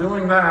not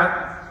doing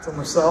that, to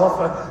myself.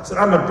 I said,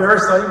 I'm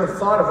embarrassed I even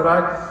thought of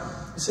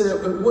it. He said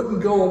it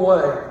wouldn't go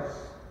away.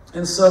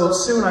 And so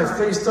soon I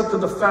faced up to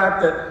the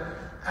fact that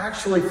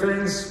actually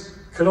things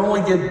could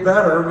only get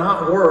better,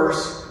 not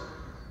worse.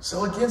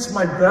 So against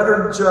my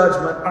better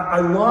judgment, I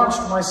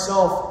launched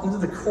myself into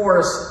the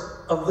chorus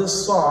of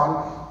this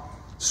song,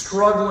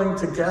 struggling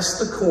to guess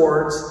the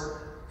chords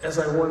as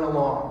I went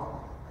along.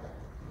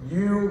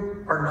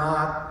 You are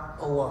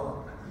not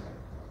alone.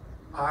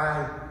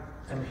 I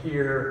am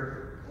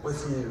here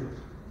with you.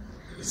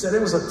 He said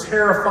it was a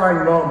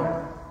terrifying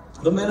moment.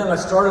 The minute I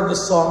started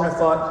this song, I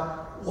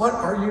thought, what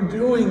are you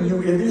doing,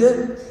 you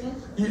idiot?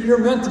 You're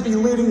meant to be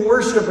leading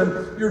worship,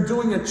 and you're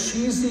doing a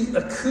cheesy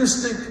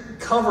acoustic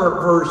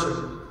cover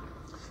version.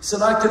 He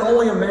said, I can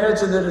only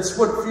imagine that it's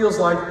what it feels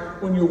like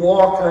when you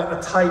walk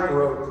a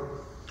tightrope.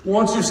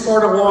 Once you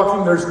started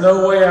walking, there's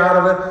no way out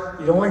of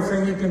it. The only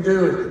thing you can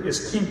do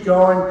is keep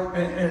going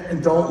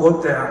and don't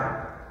look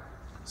down.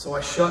 So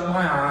I shut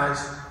my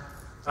eyes.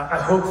 I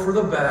hoped for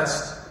the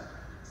best.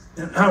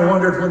 And I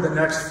wondered when the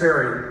next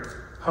ferry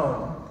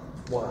home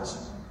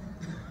was.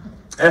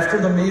 After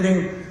the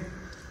meeting,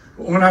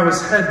 when I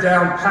was head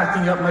down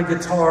packing up my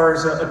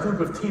guitars, a group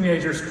of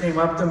teenagers came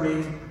up to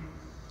me.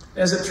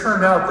 As it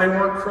turned out, they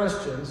weren't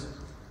Christians.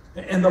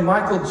 And the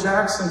Michael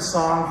Jackson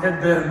song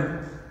had been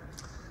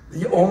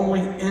the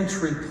only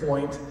entry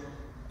point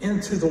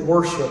into the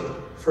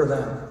worship for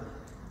them.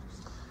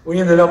 We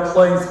ended up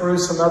playing through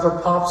some other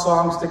pop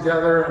songs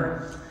together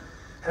and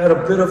had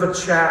a bit of a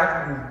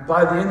chat. And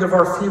by the end of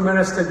our few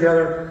minutes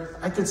together,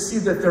 I could see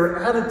that their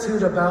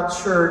attitude about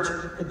church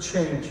had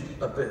changed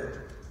a bit.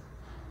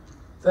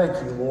 Thank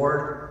you,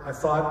 Lord. I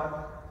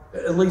thought,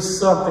 at least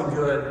something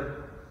good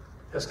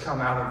has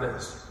come out of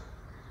this.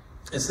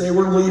 As they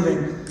were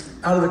leaving,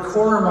 out of the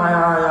corner of my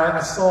eye,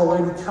 I saw a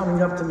lady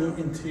coming up to me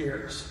in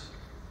tears.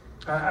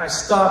 I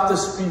stopped to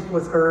speak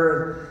with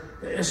her,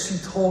 and as she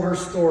told her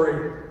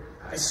story,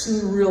 I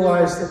soon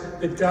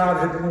realized that God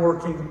had been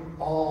working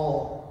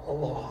all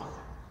along.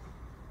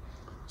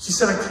 She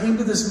said, I came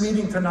to this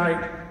meeting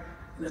tonight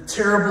in a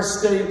terrible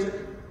state.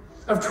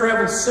 I've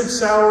traveled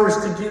 6 hours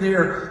to get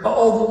here,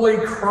 all the way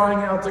crying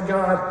out to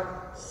God,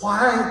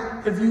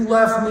 why have you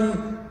left me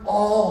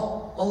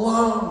all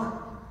alone?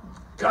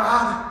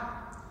 God,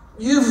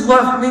 you've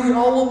left me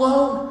all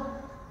alone,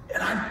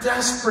 and I'm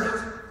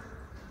desperate.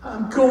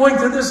 I'm going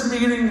to this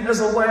meeting as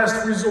a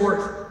last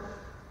resort.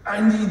 I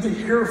need to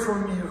hear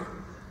from you.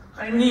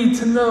 I need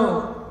to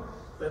know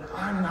that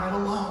I'm not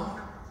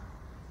alone.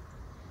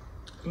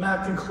 And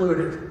that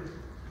concluded.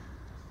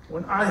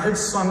 When I had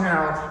sung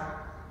out,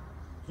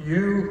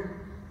 you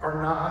are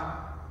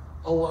not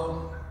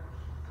alone.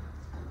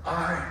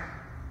 I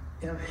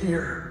am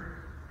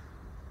here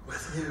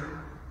with you.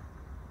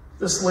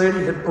 This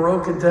lady had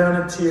broken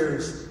down in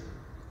tears,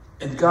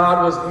 and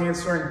God was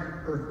answering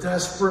her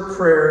desperate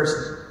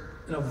prayers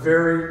in a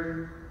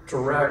very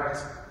direct,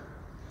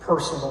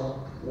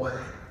 personal way.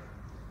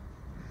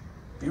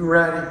 Be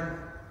ready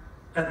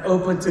and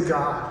open to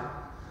God.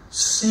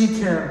 Seek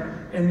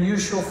Him, and you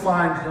shall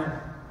find Him.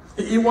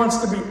 He wants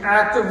to be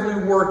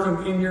actively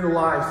working in your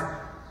life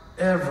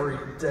every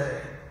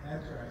day.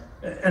 That's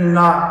right. And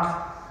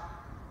knock,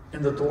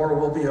 and the door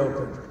will be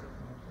opened.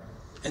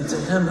 And to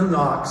him who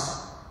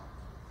knocks,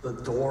 the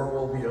door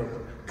will be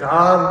open.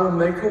 God will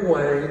make a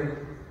way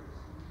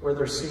where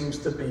there seems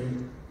to be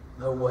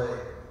no way.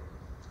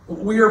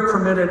 We are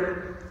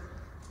permitted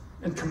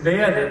and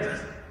commanded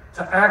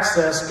to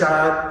access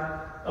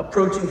God,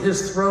 approaching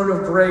His throne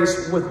of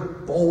grace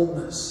with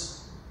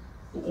boldness.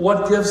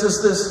 What gives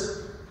us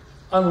this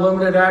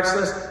unlimited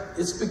access?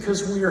 It's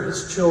because we are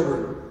His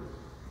children.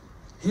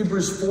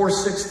 Hebrews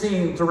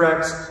 4:16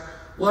 directs,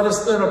 let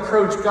us then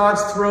approach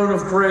God's throne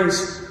of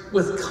grace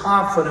with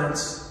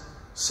confidence,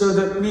 so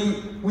that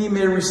we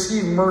may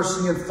receive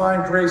mercy and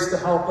find grace to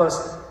help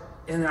us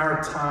in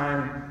our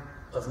time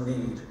of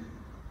need.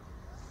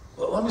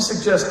 Well, let me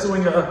suggest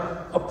doing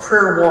a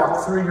prayer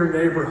walk through your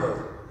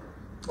neighborhood,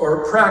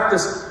 or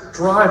practice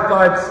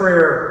drive-by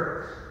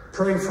prayer,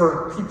 praying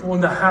for people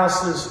in the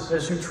houses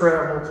as you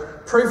travel.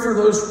 Pray for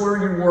those where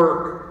you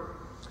work.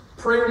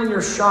 Pray when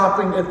you're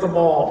shopping at the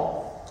mall.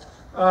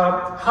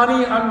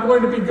 Honey, I'm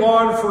going to be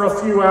gone for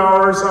a few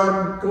hours.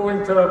 I'm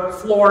going to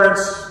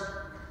Florence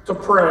to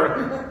pray.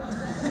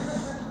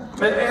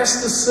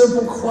 Ask the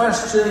simple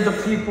question to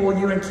people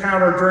you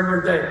encounter during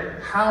your day.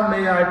 How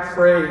may I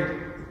pray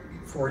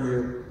for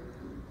you?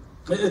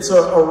 It's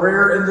a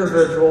rare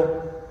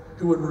individual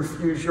who would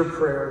refuse your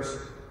prayers.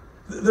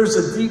 There's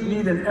a deep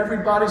need in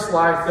everybody's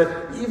life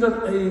that even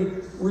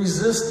a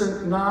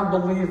resistant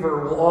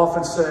non-believer will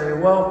often say,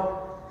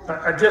 well,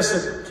 I guess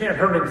it can't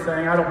hurt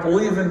anything. I don't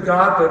believe in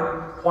God,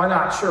 but why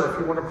not? Sure, if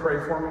you want to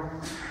pray for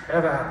me,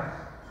 have at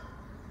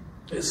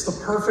it. It's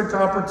the perfect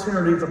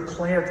opportunity to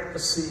plant a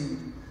seed.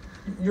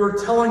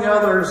 You're telling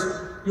others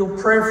you'll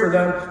pray for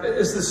them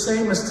is the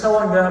same as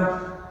telling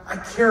them, I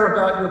care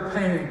about your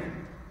pain.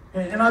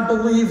 And I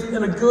believe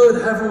in a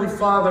good Heavenly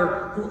Father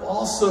who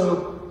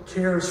also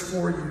cares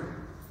for you.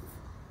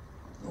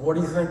 What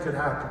do you think could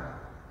happen?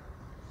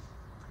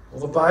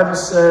 Well, the Bible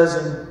says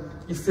in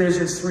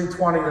Ephesians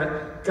 3:20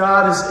 that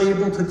God is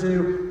able to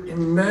do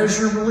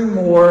immeasurably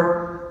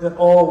more than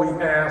all we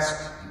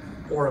ask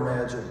or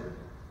imagine.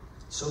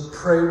 So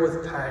pray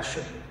with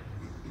passion.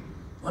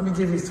 Let me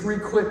give you 3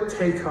 quick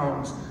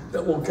take-homes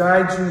that will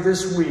guide you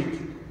this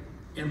week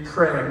in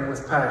praying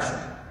with passion.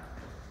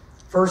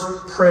 First,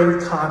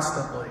 pray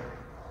constantly.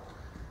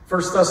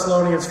 1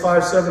 Thessalonians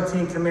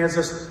 5:17 commands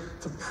us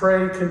to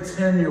pray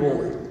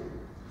continually,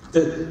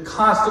 to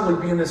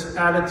constantly be in this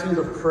attitude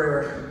of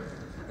prayer.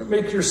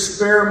 Make your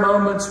spare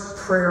moments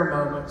prayer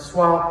moments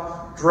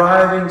while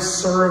driving,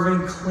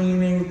 serving,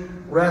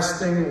 cleaning,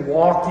 resting,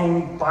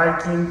 walking,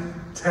 biking,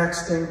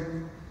 texting.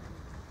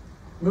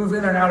 Move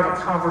in and out of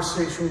a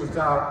conversation with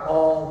God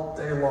all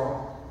day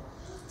long.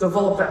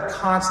 Develop that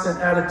constant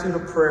attitude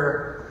of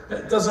prayer.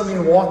 It doesn't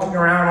mean walking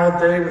around all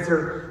day with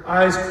your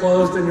eyes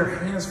closed and your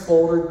hands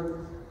folded.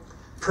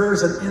 Prayer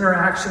is an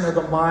interaction of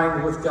the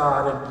mind with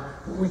God,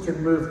 and we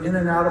can move in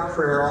and out of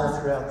prayer all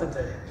throughout the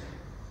day.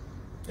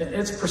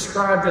 It's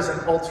prescribed as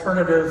an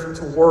alternative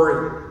to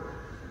worry.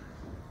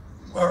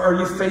 Are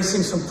you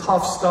facing some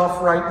tough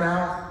stuff right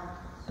now?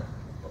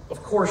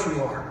 Of course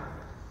you are.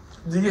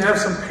 Do you have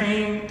some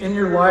pain in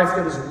your life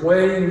that is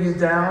weighing you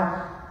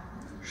down?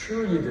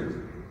 Sure you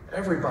do.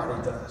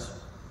 Everybody does.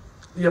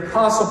 The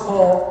Apostle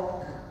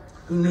Paul,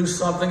 who knew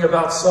something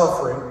about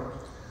suffering,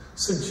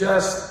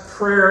 suggests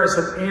prayer as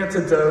an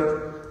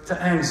antidote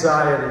to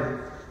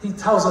anxiety. He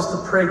tells us to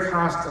pray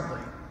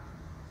constantly.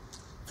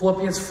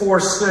 Philippians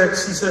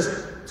 4:6, he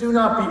says, "Do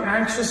not be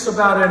anxious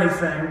about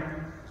anything,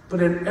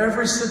 but in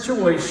every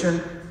situation,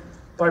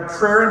 by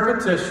prayer and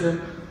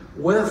petition,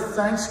 with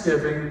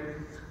thanksgiving,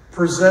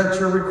 present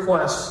your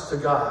requests to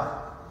God.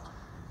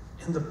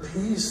 And the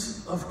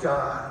peace of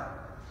God,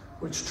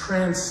 which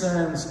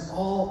transcends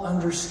all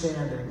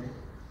understanding,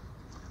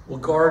 will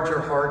guard your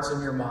hearts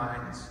and your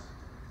minds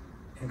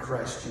in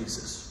Christ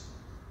Jesus."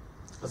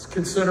 Let's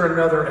consider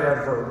another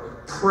adverb.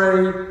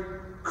 Pray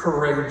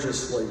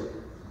courageously.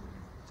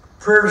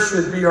 Prayer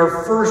should be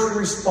our first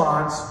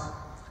response,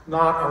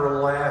 not our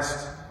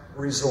last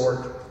resort.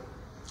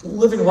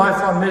 Living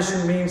life on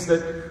mission means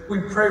that we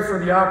pray for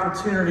the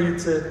opportunity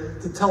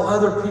to tell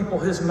other people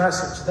his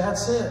message.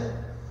 That's it.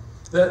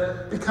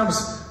 That becomes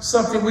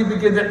something we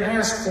begin to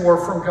ask for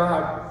from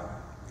God.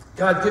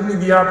 God, give me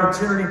the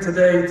opportunity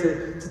today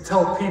to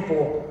tell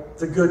people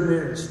the good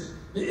news.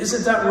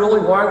 Isn't that really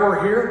why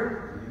we're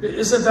here?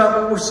 Isn't that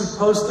what we're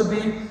supposed to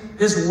be?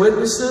 His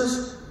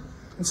witnesses?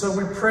 And so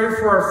we pray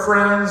for our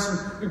friends,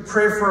 we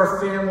pray for our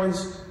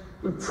families,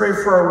 we pray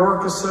for our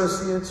work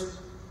associates,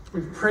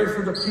 we pray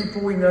for the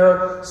people we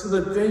know so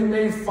that they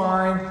may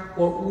find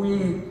what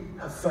we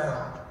have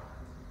found.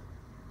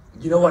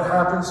 You know what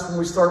happens when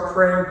we start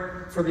praying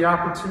for the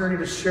opportunity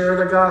to share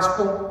the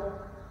gospel?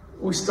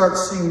 We start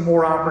seeing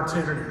more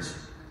opportunities.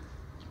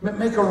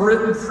 Make a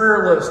written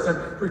prayer list and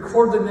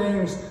record the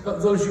names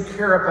of those you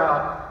care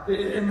about.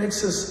 It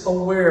makes us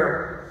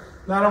aware.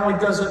 Not only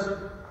does it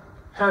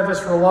have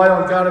us rely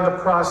on God in the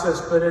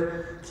process, but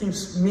it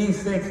keeps me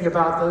thinking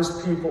about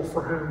those people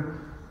for whom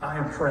I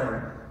am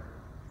praying.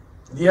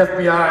 The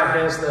FBI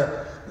has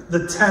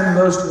the 10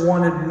 most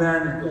wanted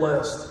men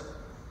list.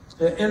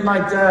 In my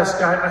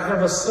desk, I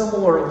have a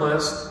similar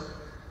list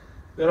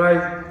that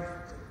I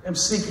am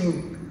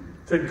seeking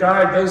to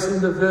guide those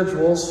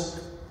individuals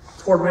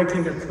toward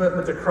making a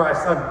commitment to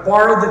Christ. I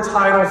borrowed the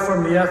title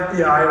from the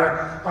FBI,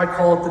 and I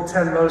call it the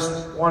 10 most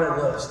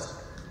wanted list.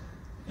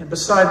 And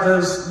beside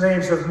those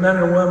names of men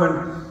and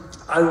women,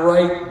 I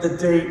write the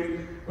date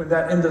when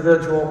that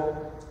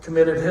individual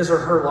committed his or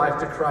her life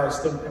to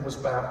Christ and was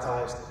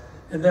baptized.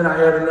 And then I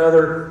add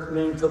another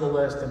name to the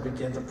list and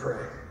begin to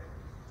pray.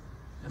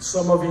 And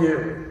some of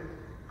you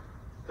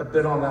have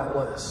been on that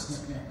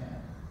list.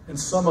 And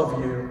some of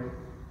you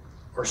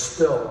are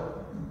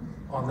still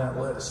on that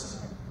list.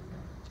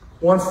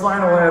 One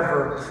final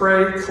adverb,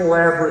 pray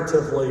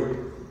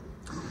collaboratively.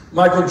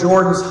 Michael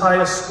Jordan's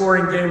highest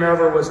scoring game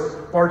ever was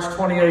March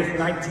 28,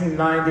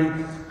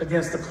 1990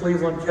 against the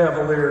Cleveland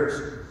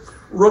Cavaliers.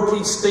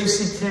 Rookie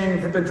Stacey King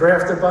had been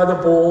drafted by the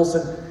Bulls,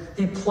 and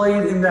he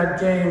played in that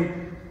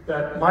game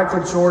that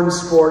Michael Jordan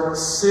scored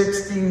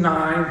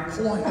 69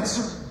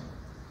 points.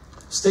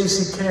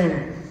 Stacey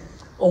King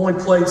only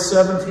played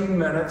 17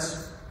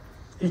 minutes.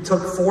 He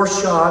took 4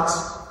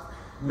 shots,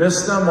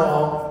 missed them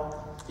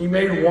all. He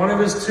made one of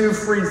his 2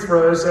 free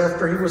throws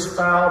after he was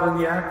fouled in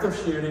the act of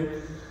shooting.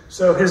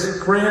 So his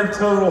grand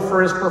total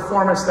for his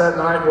performance that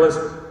night was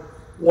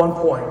 1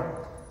 point.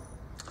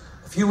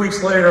 A few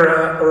weeks later,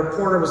 a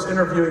reporter was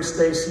interviewing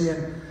Stacey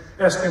and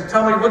asked him,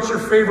 "Tell me, what's your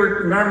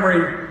favorite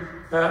memory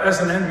as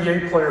an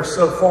NBA player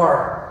so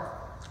far?"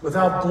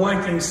 Without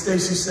blinking,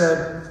 Stacey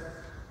said,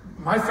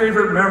 "My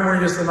favorite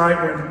memory is the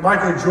night when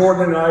Michael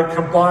Jordan and I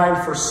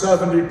combined for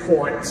 70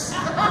 points.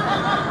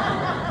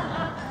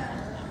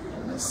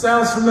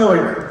 Sounds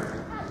familiar.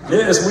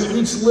 As we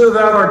each live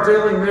out our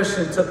daily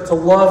mission to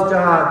love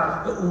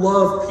God,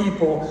 love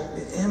people,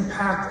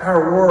 impact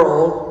our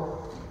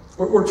world,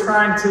 we're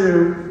trying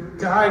to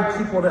guide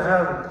people to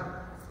heaven.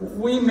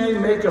 We may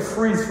make a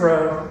free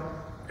throw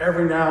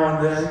every now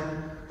and then,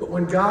 but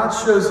when God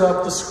shows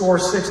up to score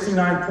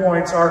 69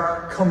 points,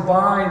 our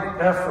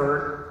combined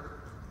effort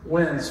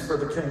wins for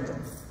the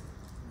kingdom.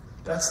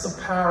 That's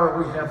the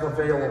power we have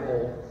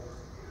available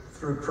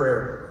through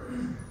prayer.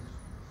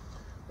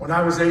 When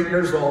I was 8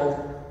 years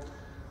old,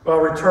 while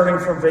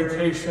returning from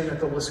vacation at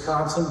the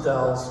Wisconsin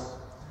Dells,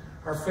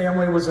 our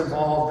family was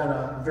involved in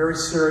a very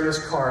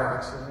serious car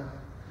accident.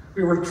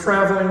 We were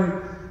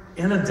traveling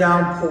in a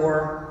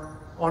downpour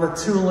on a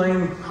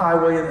 2-lane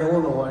highway in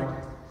Illinois,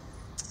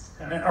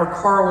 and our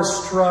car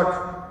was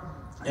struck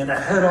in a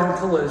head-on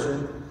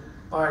collision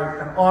by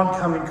an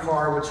oncoming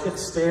car which hit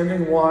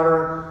standing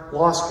water,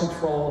 lost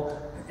control,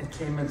 and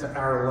came into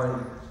our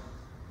lane.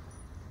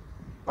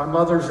 My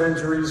mother's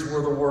injuries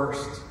were the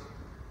worst.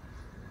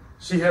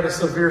 She had a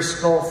severe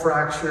skull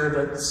fracture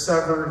that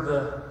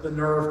severed the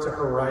nerve to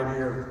her right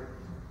ear.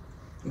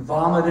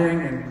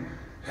 Vomiting and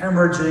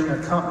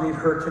hemorrhaging accompanied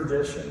her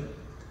condition,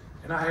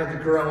 and I had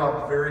to grow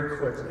up very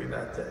quickly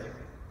that day.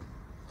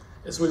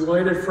 As we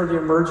waited for the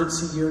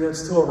emergency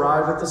units to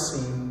arrive at the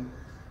scene,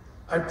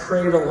 I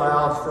prayed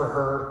aloud for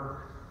her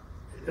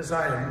as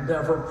I had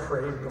never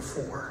prayed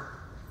before.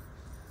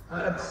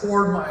 I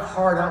poured my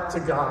heart out to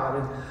God,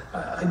 and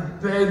I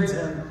begged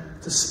him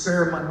to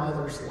spare my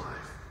mother's life.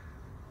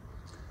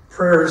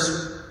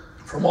 Prayers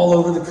from all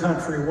over the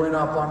country went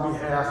up on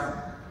behalf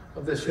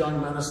of this young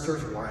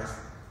minister's wife.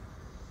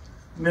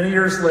 Many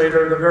years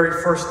later, the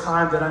very first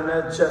time that I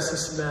met Jesse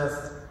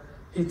Smith,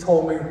 he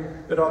told me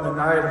that on the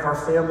night of our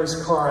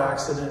family's car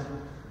accident,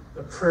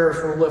 the prayers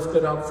were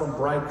lifted up from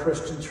Bright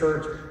Christian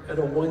Church at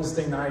a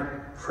Wednesday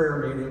night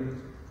prayer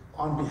meeting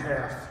on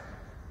behalf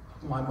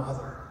of my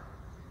mother.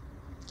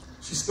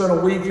 She spent a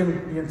week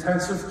in the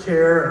intensive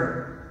care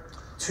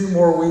and 2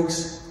 more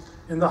weeks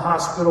in the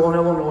hospital in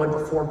Illinois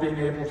before being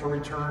able to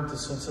return to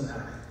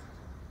Cincinnati.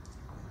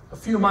 A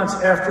few months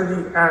after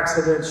the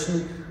accident,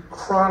 she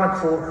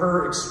chronicled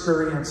her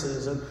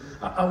experiences, and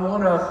I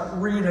want to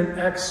read an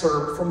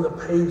excerpt from the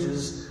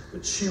pages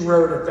that she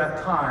wrote at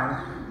that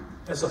time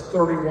as a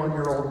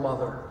 31-year-old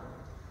mother.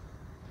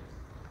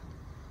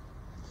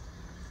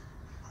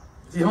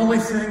 The only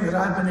thing that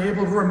I've been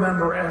able to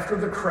remember after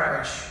the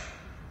crash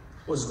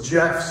was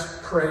Jeff's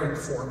praying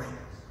for me.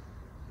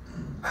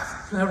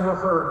 I've never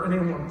heard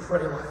anyone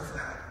pray like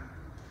that.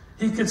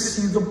 He could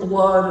see the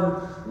blood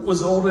and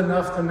was old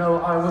enough to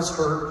know I was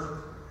hurt.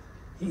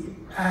 He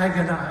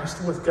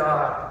agonized with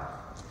God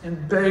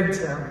and begged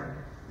him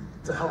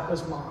to help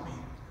his mommy.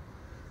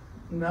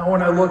 Now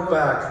when I look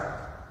back,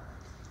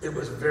 it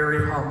was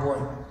very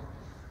humbling.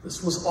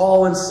 This was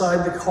all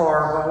inside the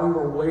car while we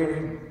were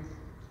waiting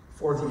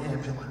for the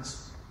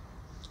ambulance.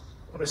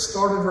 When I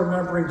started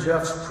remembering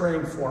Jeff's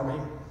praying for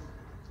me,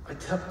 I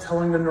kept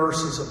telling the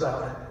nurses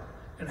about it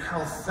and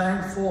how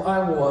thankful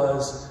I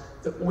was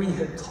that we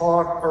had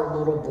taught our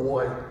little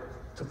boy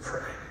to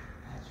pray.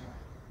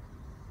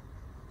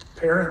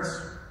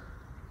 Parents,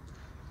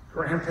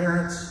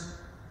 grandparents,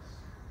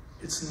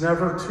 it's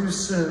never too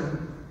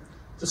soon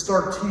to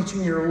start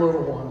teaching your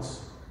little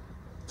ones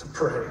to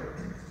pray.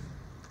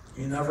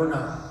 You never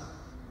know.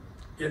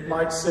 It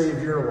might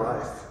save your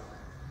life.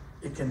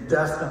 It can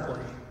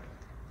definitely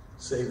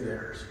save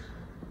theirs.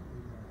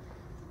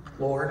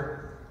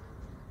 Lord,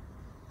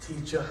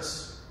 teach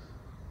us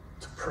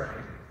to pray.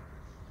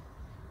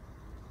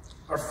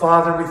 Our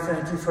Father, we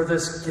thank you for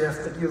this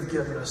gift that you've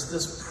given us,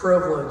 this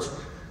privilege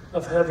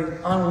of having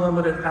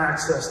unlimited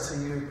access to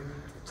you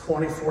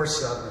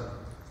 24/7.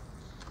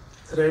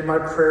 Today, my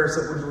prayer is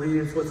that we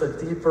leave with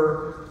a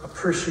deeper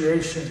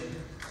appreciation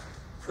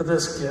for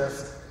this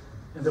gift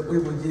and that we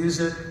will use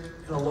it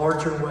in a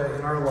larger way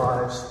in our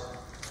lives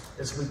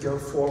as we go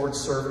forward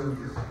serving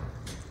you.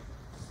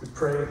 We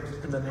pray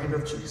in the name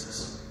of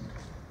Jesus.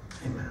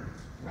 Amen.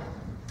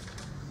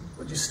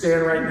 Would you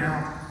stand right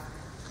now?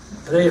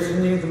 Today, if you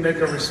need to make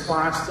a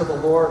response to the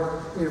Lord,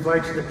 we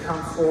invite you to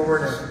come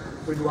forward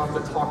and we'd love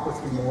to talk with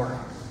you more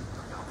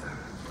about that.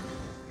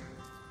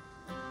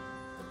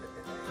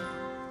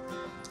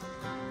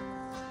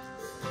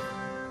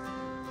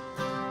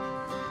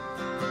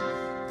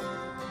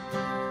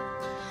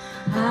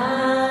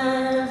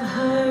 I've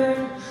heard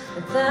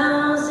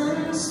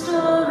 1,000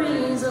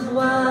 stories of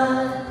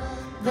what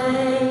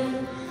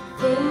they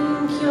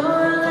think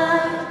you're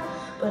like,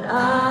 but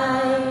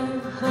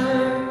I've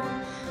heard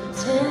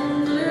the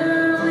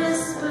tender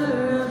whisper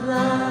of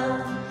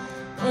love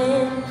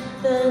in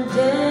the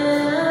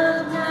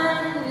dead of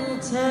night.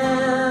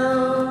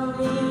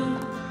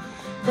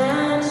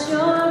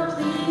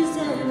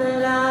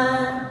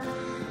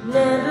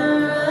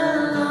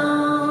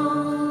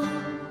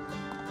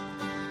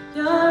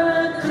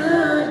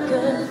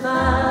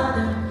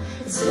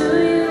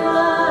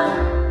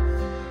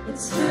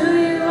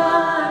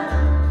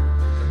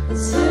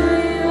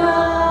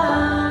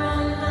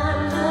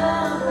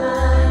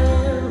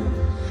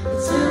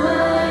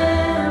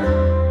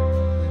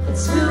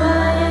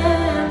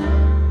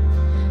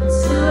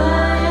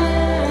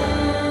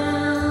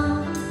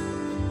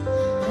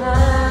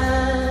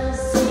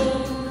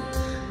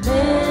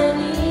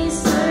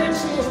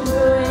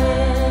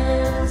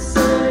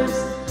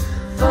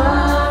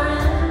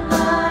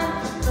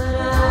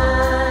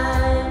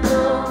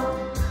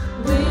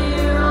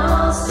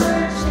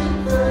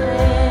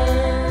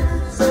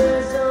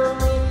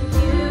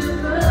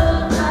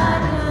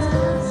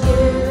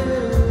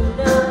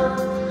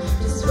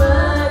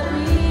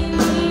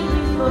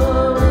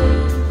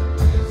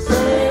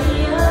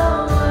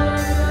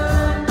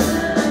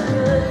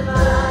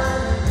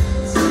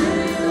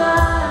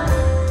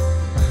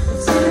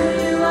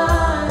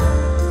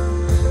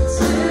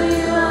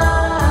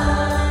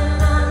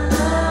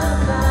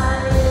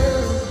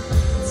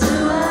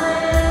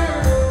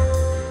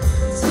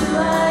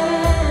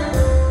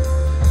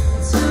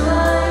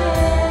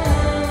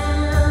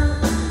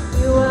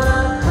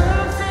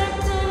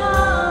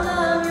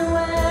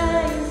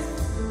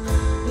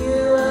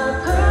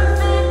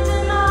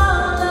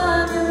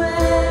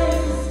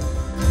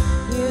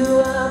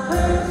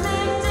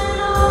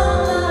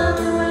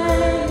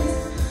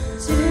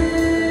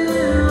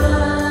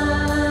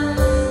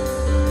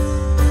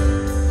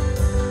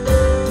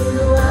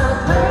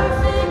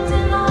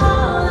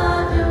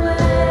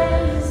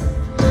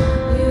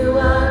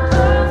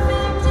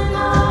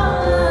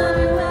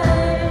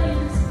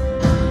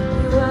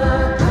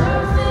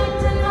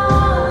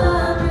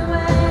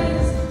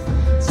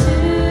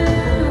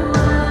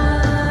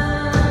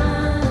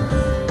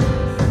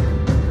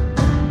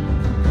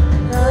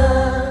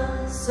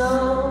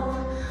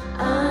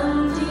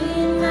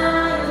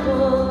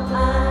 undeniable.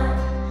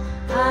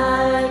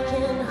 I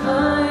can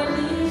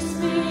hardly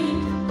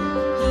speak.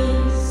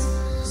 Peace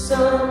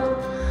so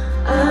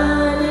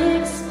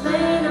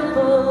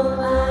unexplainable.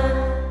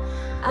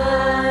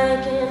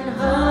 I can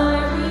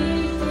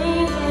hardly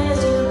think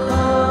as you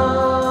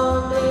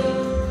call me.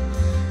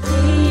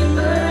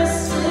 Deeper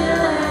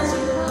still as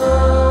you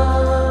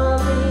call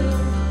me.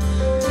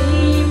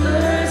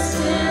 Deeper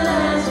still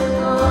as you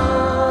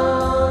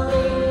call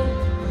me.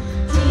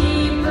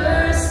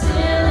 Deeper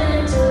still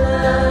into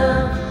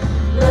love.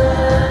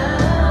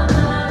 Love,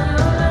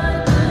 you're a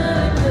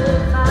good,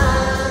 good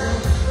Father.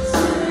 It's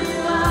who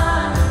you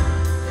are.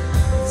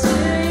 It's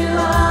who you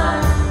are.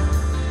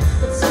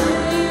 It's who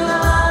you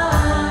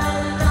are,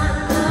 and I'm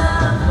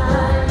loved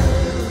by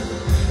you.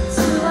 It's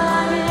who I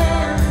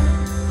am.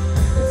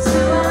 It's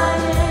who I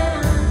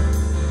am.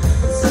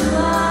 It's who I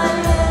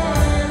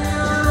am.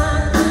 You're a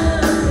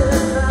good,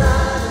 good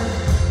Father.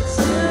 It's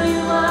who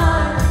you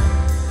are.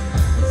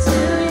 It's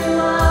who you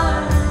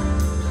are.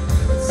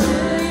 It's who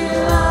you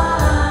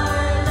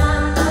are, and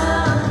I'm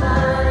loved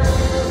by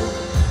you.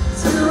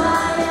 It's who I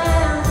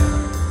am.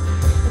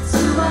 It's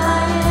who I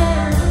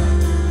am.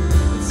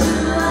 It's who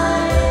I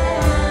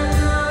am.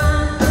 You're a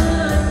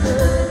good,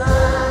 good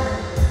Father.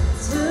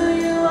 It's who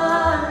you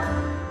are.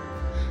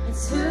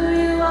 It's who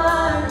you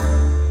are.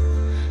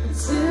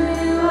 It's who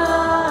you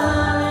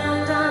are,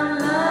 and I'm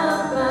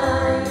loved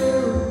by you.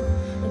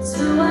 It's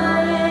who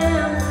I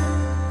am.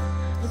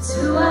 It's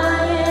who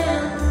I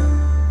am.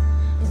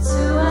 It's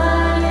who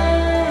I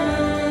am.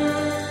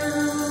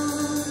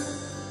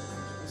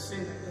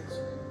 Sing it, please.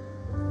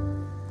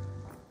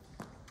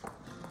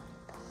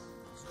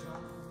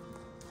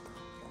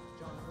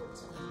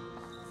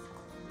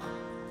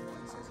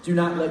 Do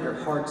not let your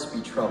hearts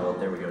be troubled.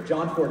 There we go.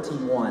 John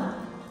 14:1.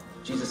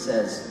 Jesus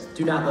says,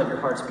 do not let your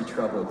hearts be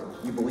troubled.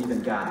 You believe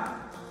in God.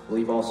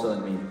 Believe also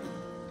in me.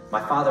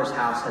 My Father's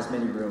house has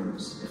many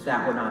rooms. If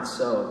that were not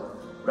so,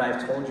 would I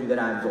have told you that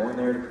I am going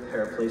there to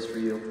prepare a place for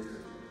you?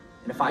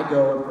 And if I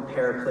go and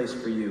prepare a place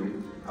for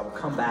you, I will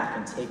come back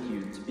and take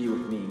you to be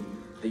with me,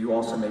 that you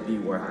also may be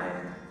where I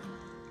am.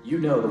 You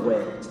know the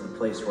way to the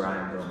place where I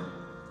am going.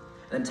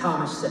 And then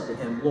Thomas said to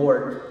him,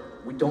 Lord,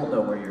 we don't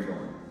know where you're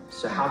going,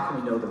 so how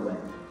can we know the way?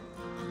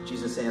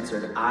 Jesus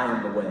answered, I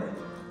am the way,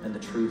 and the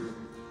truth,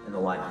 and the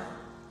life.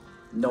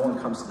 No one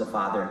comes to the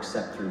Father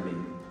except through me.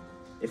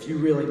 If you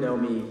really know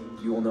me,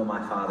 you will know my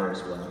Father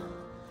as well.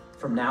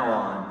 From now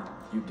on,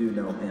 you do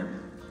know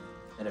him,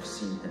 and have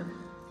seen him.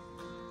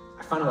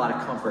 I find a lot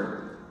of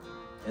comfort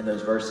in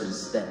those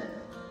verses that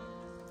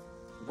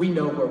we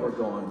know where we're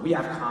going. We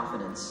have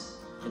confidence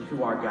in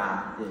who our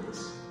God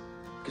is.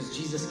 Because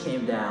Jesus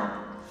came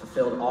down,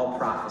 fulfilled all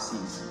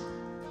prophecies,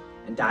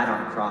 and died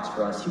on the cross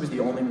for us. He was the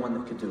only one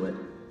that could do it.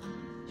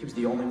 He was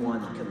the only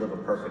one that could live a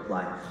perfect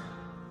life,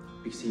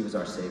 because he was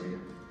our Savior.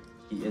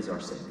 He is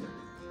our Savior.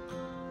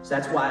 So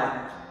that's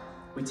why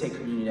we take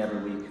communion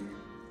every week,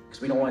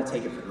 because we don't want to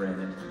take it for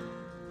granted.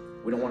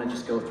 We don't want to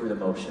just go through the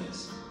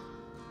motions.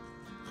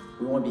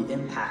 We want to be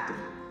impacted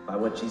by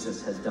what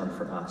Jesus has done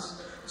for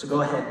us. So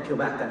go ahead and peel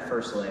back that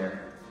first layer.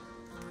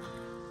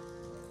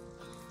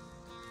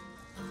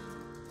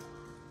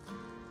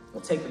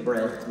 We'll take the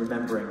bread,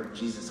 remembering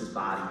Jesus'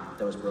 body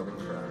that was broken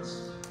for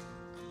us.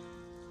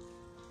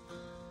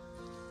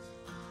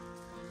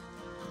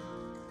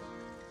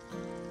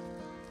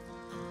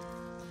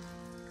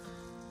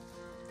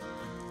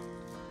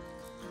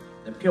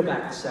 Then peel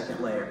back the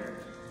second layer.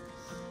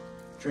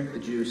 Drink the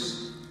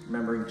juice,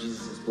 remembering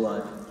Jesus'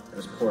 blood that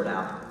was poured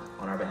out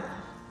on our behalf.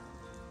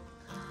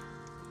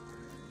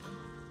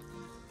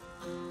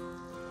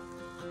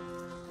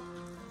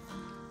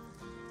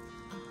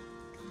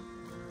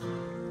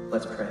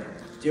 Let's pray.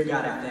 Dear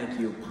God, I thank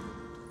you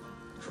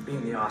for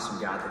being the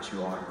awesome God that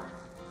you are.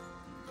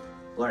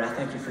 Lord, I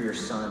thank you for your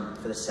Son,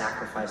 for the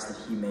sacrifice that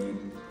he made.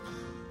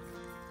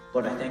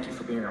 Lord, I thank you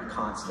for being our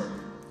constant,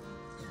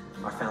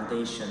 our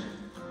foundation,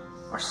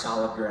 our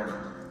solid ground,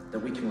 that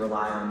we can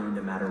rely on you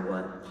no matter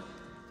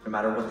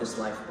what this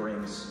life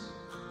brings.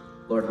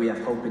 Lord, we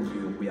have hope in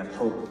you. We have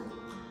hope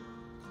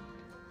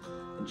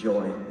and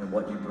joy in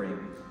what you bring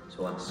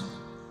to us.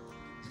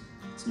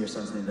 It's in your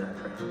Son's name that I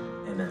pray.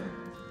 Amen.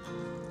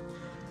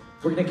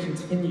 We're going to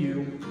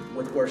continue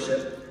with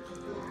worship.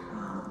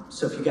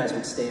 So if you guys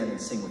would stand and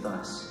sing with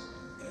us.